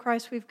follow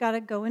Christ, we've got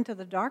to go into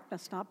the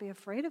darkness, not be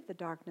afraid of the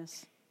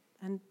darkness,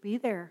 and be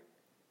there.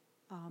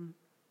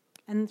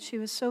 And she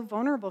was so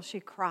vulnerable. She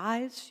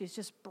cries. She's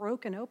just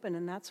broken open,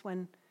 and that's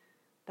when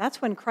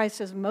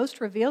Christ is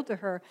most revealed to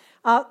her.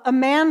 A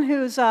man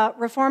who's a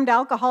reformed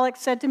alcoholic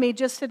said to me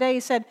just today, he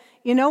said,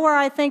 you know where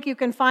I think you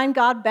can find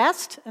God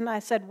best? And I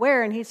said,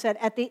 where? And he said,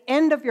 at the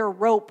end of your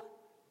rope.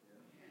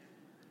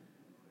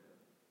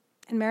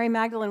 And Mary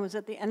Magdalene was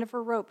at the end of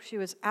her rope. She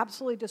was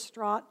absolutely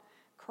distraught,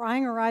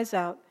 crying her eyes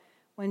out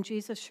when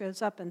Jesus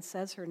shows up and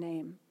says her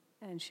name,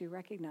 and she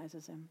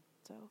recognizes him.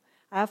 So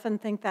I often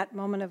think that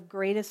moment of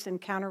greatest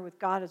encounter with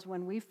God is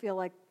when we feel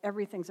like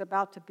everything's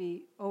about to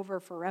be over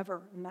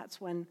forever, and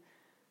that's when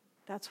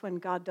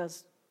God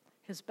does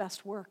his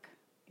best work,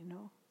 you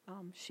know.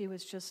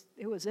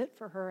 It was it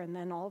for her, and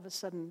then all of a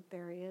sudden,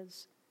 there he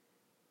is.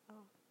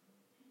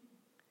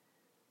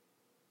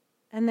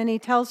 And then he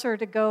tells her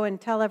to go and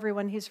tell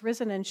everyone he's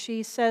risen, and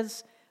she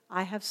says,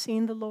 I have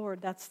seen the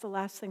Lord. That's the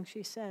last thing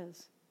she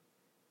says.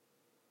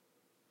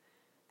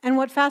 And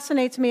what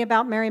fascinates me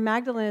about Mary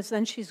Magdalene is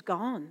then she's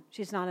gone.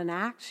 She's not in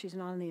Acts. She's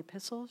not in the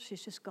epistles.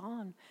 She's just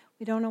gone.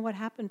 We don't know what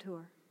happened to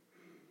her.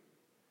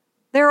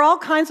 There are all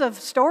kinds of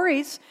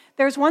stories.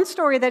 There's one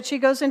story that she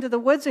goes into the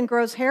woods and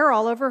grows hair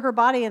all over her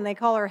body, and they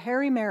call her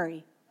Hairy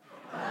Mary.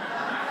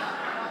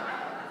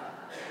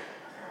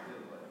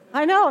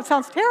 I know, it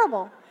sounds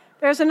terrible.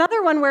 There's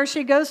another one where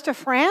she goes to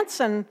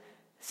France and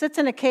sits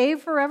in a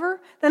cave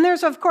forever. Then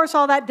there's, of course,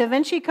 all that Da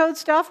Vinci Code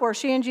stuff where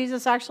she and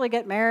Jesus actually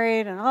get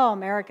married, and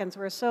Americans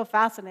were so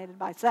fascinated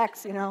by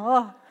sex,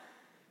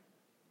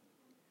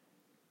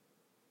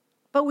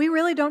 But we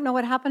really don't know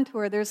what happened to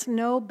her. There's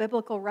no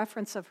biblical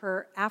reference of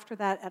her after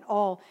that at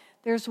all.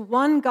 There's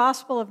one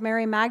gospel of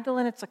Mary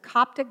Magdalene. It's a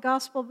Coptic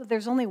gospel, but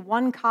there's only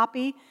one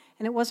copy,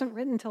 and it wasn't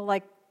written until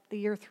like the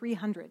year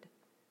 300.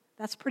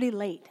 That's pretty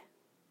late.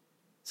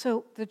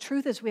 So the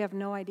truth is we have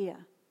no idea.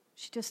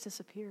 She just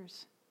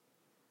disappears.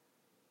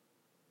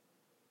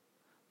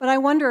 But I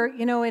wonder,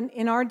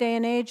 in our day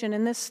and age, and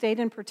in this state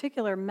in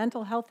particular,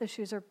 mental health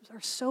issues are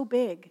so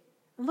big.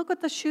 And look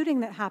at the shooting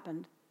that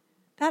happened.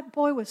 That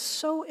boy was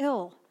so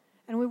ill,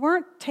 and we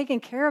weren't taking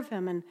care of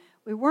him, and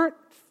we weren't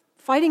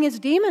fighting his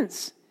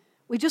demons.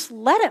 We just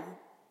let him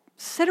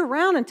sit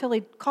around until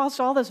he caused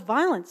all this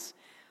violence.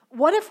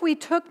 What if we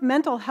took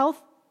mental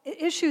health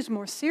issues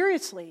more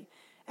seriously?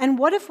 And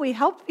what if we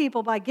helped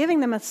people by giving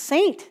them a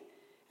saint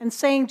and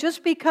saying,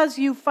 just because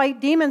you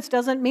fight demons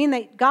doesn't mean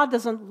that God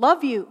doesn't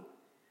love you?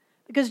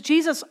 Because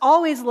Jesus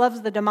always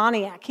loves the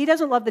demoniac. He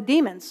doesn't love the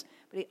demons,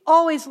 but he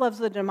always loves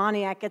the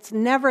demoniac. It's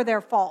never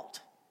their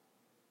fault.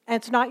 And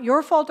it's not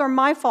your fault or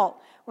my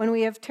fault when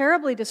we have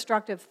terribly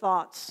destructive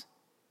thoughts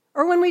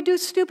or when we do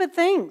stupid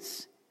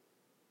things.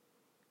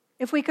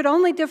 If we could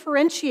only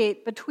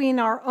differentiate between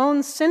our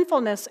own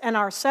sinfulness and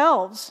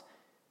ourselves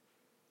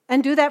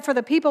and do that for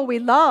the people we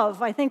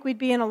love, I think we'd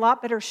be in a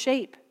lot better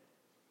shape.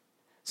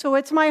 So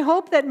it's my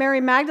hope that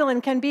Mary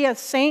Magdalene can be a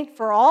saint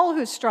for all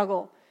who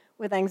struggle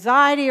with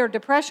anxiety or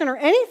depression or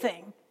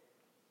anything,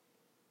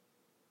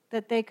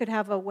 that they could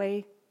have a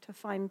way to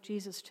find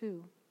Jesus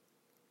too.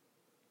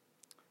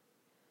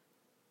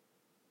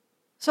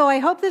 So I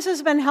hope this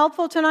has been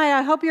helpful tonight.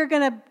 I hope you're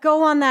going to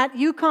go on that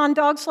Yukon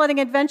dog sledding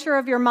adventure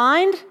of your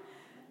mind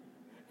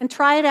and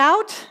try it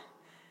out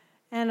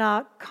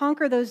and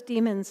conquer those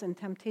demons and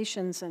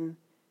temptations and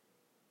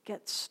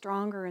get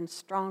stronger and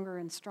stronger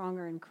and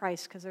stronger in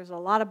Christ, because there's a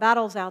lot of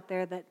battles out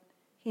there that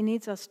he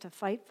needs us to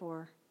fight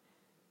for,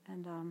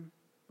 and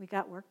we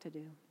got work to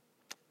do.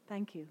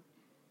 Thank you.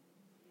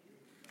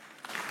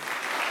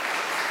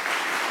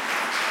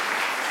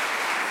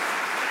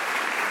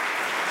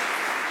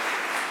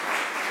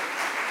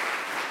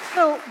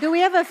 So, do we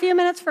have a few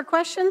minutes for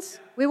questions?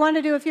 We want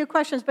to do a few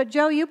questions, but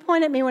Joe, you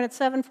point at me when it's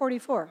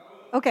 7:44.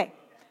 Okay.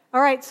 All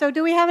right, so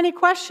do we have any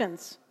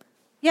questions?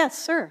 Yes,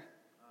 sir.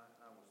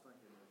 I was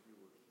thinking if you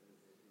were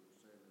saying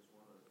this,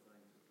 one of the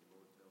things that the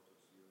Lord tells us,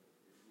 if you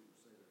would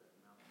say that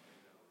mountain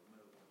made out of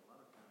remote, a lot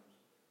of times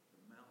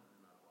the mountain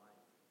in our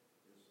life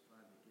is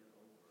trying to get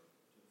over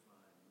to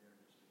find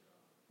nearness to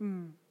God.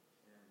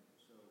 And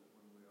so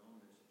when we're on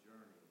this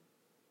journey,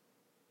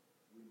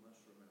 we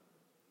must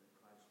remember that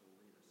Christ will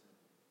lead us in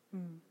it.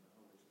 And the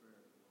Holy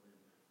Spirit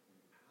will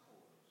empower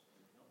us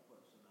and help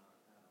us in our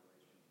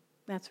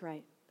adoration. That's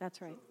right.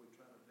 That's right. So if we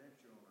try to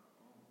venture on our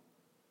own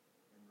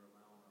and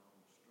rely on our own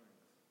strength,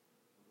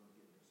 we're going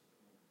to get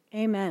disappointed.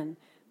 Amen.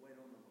 Wait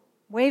on the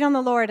Lord. Wait on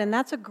the Lord, and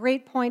that's a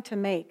great point to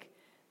make.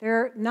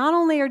 There not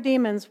only are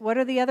demons, what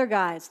are the other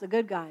guys, the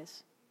good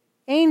guys?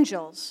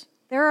 Angels.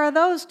 There are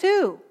those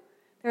too.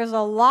 There's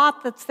a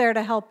lot that's there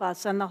to help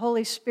us, and the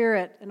Holy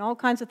Spirit, and all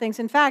kinds of things.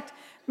 In fact,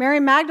 Mary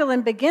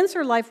Magdalene begins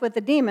her life with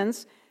the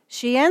demons.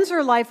 She ends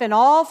her life in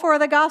all four of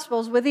the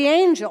Gospels with the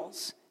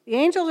angels. The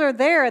angels are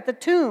there at the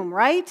tomb,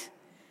 right?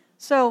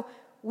 So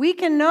we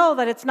can know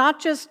that it's not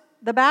just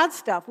the bad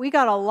stuff. We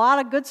got a lot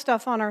of good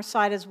stuff on our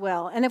side as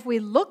well. And if we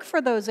look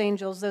for those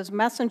angels, those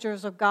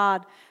messengers of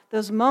God,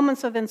 those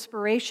moments of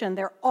inspiration,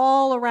 they're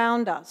all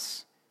around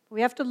us.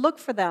 We have to look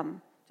for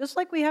them, just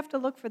like we have to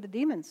look for the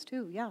demons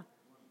too, yeah.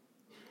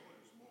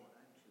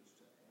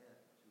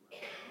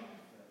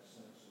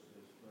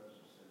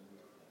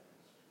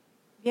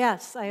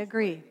 Yes, I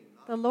agree.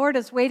 The Lord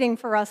is waiting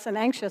for us and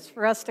anxious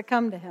for us to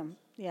come to him.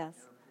 Yes.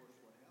 And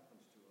of course, what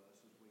happens to us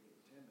is we get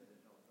timid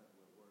and don't think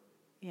we're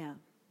worthy. Yeah.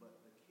 But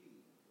the key,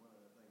 one of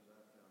the things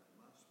I've found in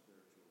my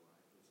spiritual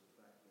life is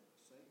the fact that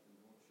Satan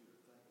wants you to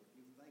think, if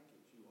you think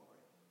it, you are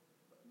it.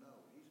 But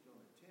no, he's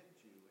going to tempt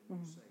you and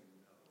you say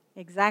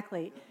no.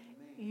 Exactly.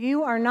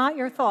 You are not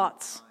your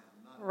thoughts.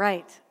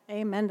 Right.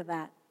 Amen to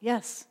that.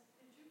 Yes.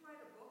 Did you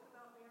write a book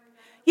about Mary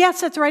Magdalene?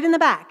 Yes, it's right in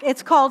the back.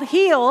 It's called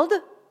Healed,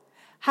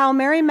 How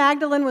Mary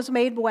Magdalene Was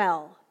Made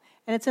Well.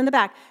 And it's in the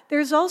back.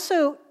 There's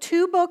also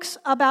 2 books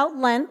about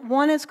Lent.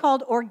 One is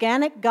called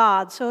Organic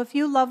God. So if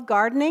you love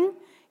gardening,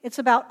 it's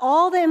about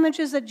all the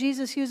images that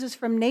Jesus uses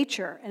from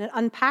nature, and it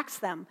unpacks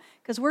them.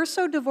 Because we're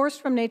so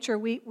divorced from nature,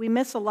 we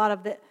miss a lot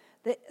of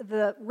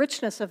the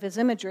richness of his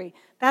imagery.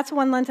 That's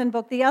one Lenten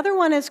book. The other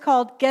one is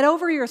called Get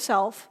Over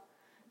Yourself,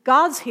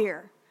 God's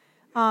Here.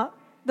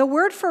 The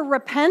word for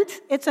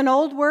repent, it's an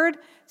old word.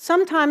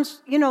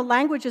 Sometimes,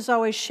 language is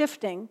always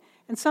shifting,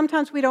 and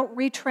sometimes we don't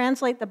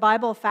retranslate the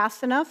Bible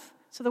fast enough.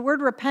 So the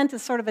word repent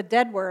is sort of a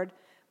dead word,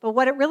 but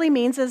what it really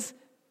means is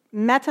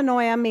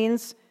metanoia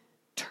means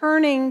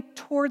turning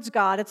towards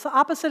God. It's the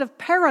opposite of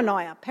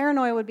paranoia.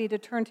 Paranoia would be to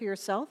turn to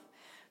yourself.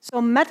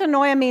 So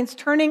metanoia means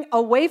turning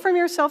away from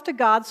yourself to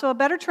God. So a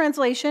better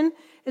translation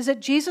is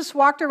that Jesus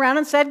walked around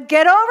and said,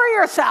 get over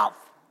yourself.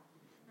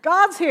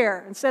 God's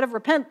here. Instead of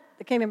repent,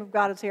 the kingdom of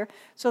God is here.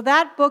 So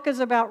that book is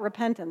about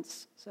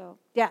repentance. So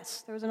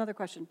yes, there was another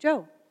question.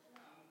 Joe.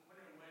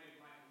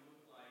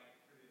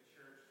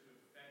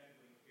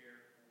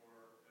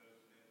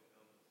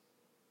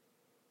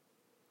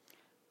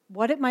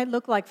 What it might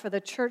look like for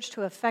the church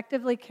to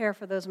effectively care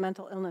for those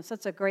mental illness.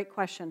 That's a great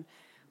question.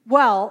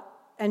 Well,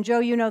 and Joe,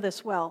 you know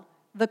this well,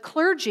 the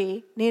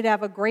clergy need to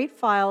have a great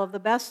file of the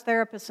best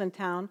therapists in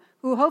town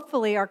who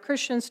hopefully are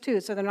Christians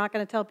too, so they're not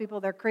going to tell people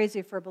they're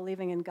crazy for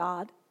believing in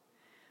God.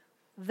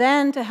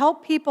 Then to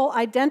help people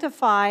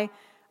identify,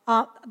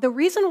 the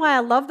reason why I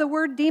love the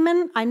word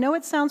demon, I know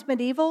it sounds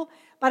medieval,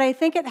 but I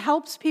think it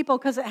helps people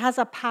because it has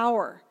a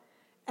power.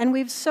 And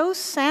we've so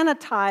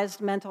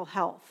sanitized mental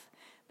health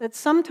that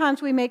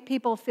sometimes we make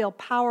people feel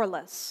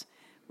powerless.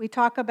 We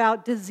talk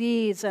about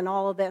disease and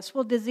all of this.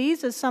 Well,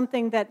 disease is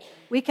something that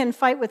we can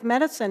fight with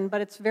medicine, but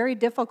it's very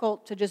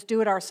difficult to just do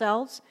it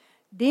ourselves.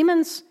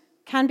 Demons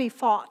can be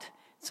fought.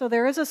 So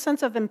there is a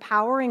sense of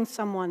empowering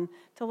someone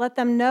to let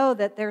them know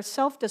that their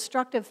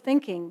self-destructive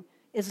thinking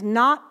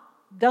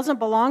doesn't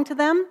belong to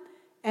them,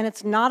 and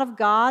it's not of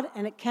God,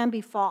 and it can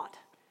be fought.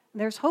 And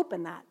there's hope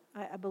in that,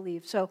 I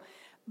believe. So,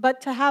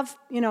 but to have,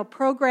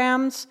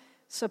 programs,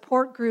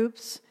 support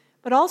groups,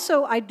 but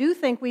also, I do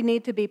think we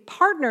need to be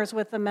partners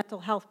with the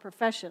mental health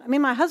profession. I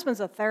mean, my husband's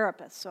a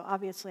therapist, so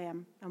obviously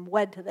I'm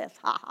wed to this,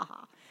 ha, ha,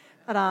 ha.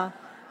 But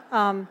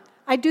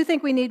I do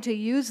think we need to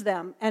use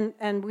them,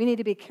 and we need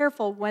to be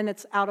careful when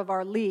it's out of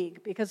our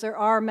league, because there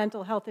are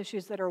mental health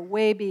issues that are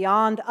way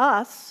beyond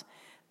us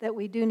that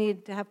we do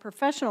need to have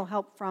professional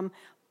help from.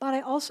 But I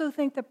also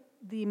think that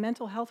the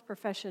mental health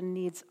profession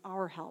needs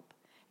our help,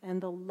 and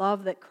the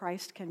love that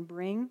Christ can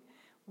bring.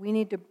 We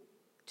need to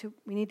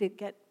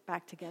get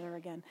back together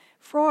again.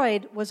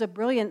 Freud was a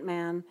brilliant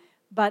man,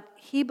 but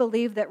he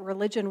believed that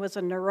religion was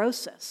a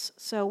neurosis.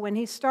 So when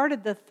he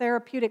started the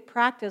therapeutic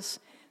practice,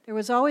 there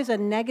was always a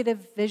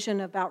negative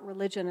vision about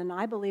religion, and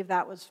I believe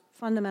that was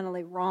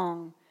fundamentally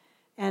wrong.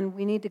 And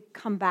we need to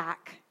come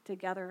back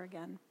together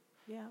again.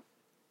 Yeah.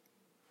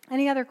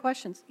 Any other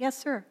questions? Yes,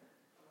 sir.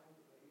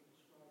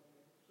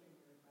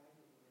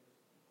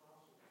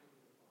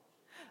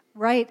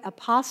 Right,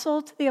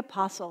 apostle to the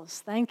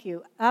apostles. Thank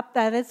you.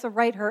 That is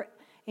right. Her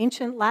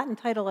ancient Latin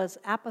title is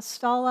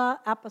Apostola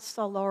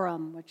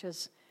Apostolorum, which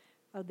is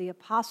the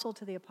apostle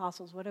to the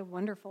apostles. What a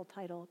wonderful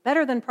title.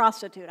 Better than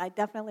prostitute. I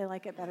definitely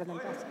like it better than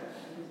prostitute.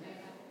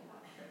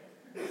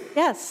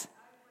 Yes.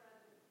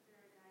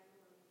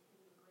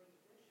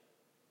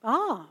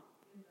 Ah.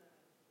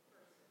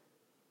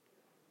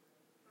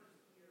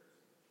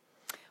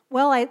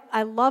 Well,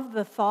 I love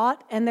the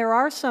thought, and there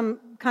are some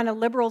kind of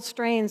liberal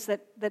strains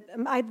that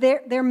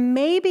there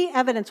may be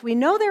evidence. We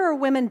know there are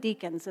women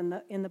deacons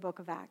in the book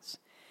of Acts.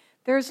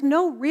 There's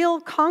no real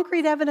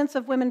concrete evidence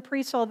of women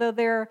priests, although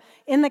they're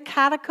in the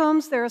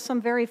catacombs. There are some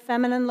very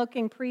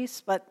feminine-looking priests,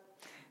 but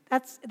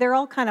they're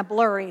all kind of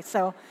blurry.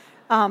 So,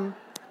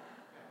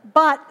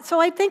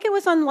 so I think it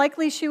was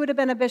unlikely she would have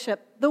been a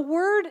bishop. The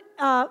word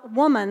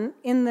woman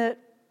in the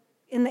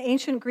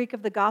ancient Greek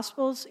of the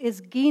Gospels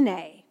is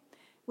gine,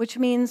 which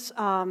means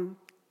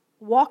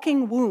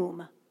walking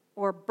womb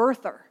or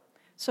birther.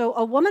 So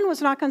a woman was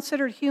not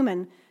considered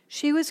human.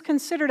 She was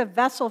considered a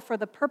vessel for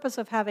the purpose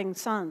of having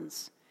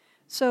sons.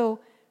 So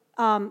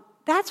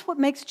that's what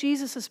makes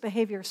Jesus'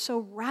 behavior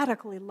so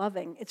radically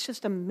loving. It's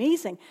just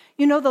amazing.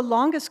 The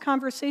longest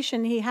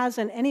conversation he has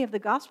in any of the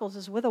Gospels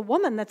is with a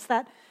woman. That's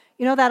that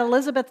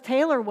Elizabeth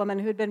Taylor woman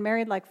who'd been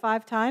married like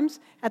 5 times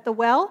at the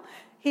well.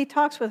 He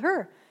talks with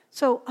her.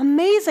 So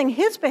amazing,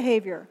 his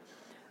behavior.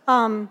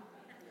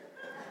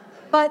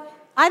 But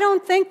I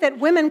don't think that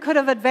women could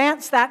have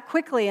advanced that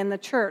quickly in the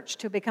church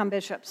to become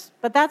bishops.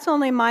 But that's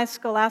only my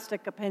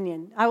scholastic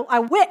opinion. I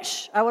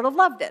wish I would have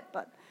loved it.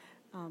 But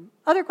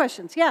other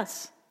questions?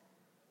 Yes?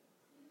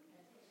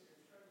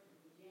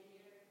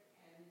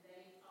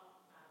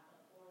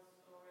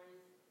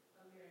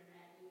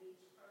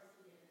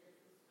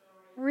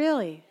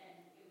 Really?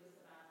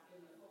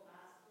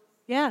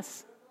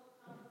 Yes.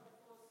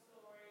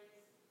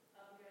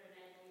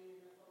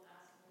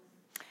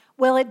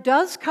 Well, it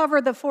does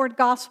cover the 4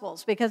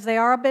 Gospels because they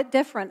are a bit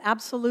different,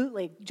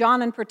 absolutely.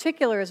 John in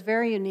particular is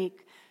very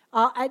unique.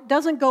 It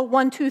doesn't go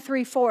 1, 2,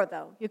 3, 4,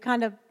 though. You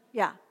kind of,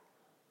 yeah.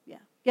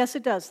 Yes,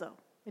 it does, though.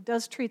 It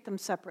does treat them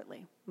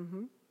separately.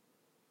 Mm-hmm.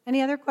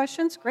 Any other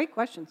questions? Great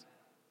questions.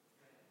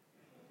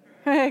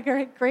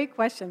 Great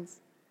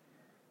questions.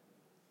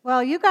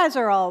 Well, you guys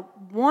are a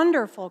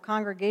wonderful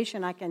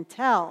congregation, I can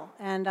tell.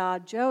 And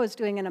Joe is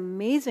doing an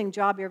amazing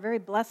job. You're very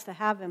blessed to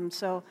have him.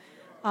 So,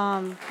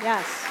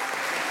 yes.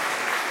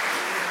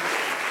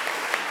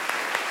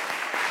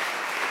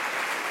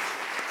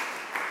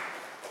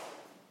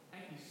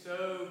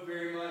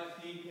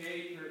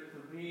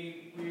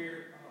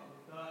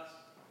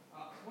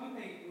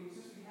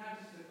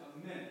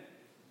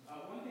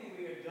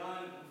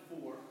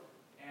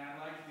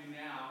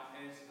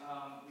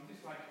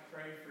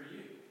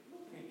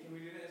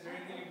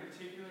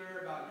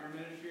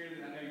 administrator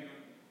that I know you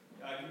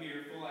give me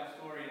your full life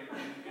story,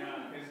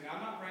 because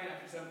I'm not praying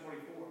after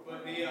 7:44.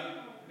 But no,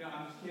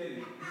 I'm just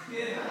kidding.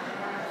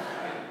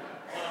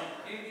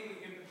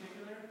 Anything in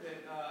particular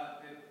that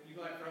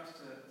you'd like for us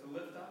to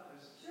lift up?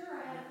 Sure,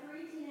 I have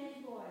 3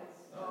 teenage boys.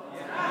 Oh,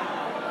 yeah.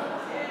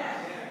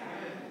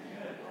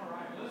 Good. All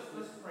right,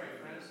 let's pray,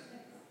 friends.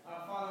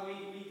 Father,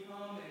 we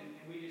come and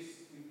we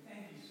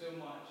thank you so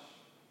much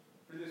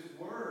for this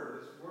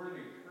word of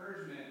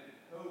encouragement and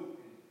hope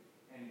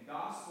and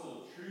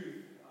gospel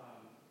truth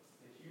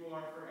that you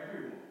are for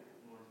everyone,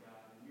 Lord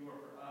God, and you are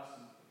for us.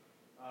 And,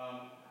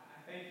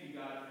 I thank you,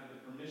 God, for the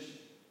permission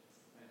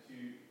to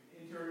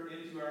enter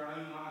into our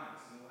own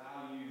minds and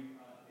allow you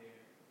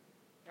there.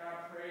 God,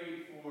 I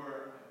pray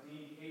for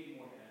Dean Kate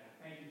Moorhead. I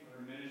thank you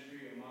for her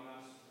ministry among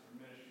us, for her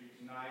ministry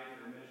tonight,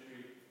 for her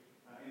ministry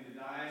in the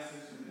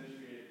diocese.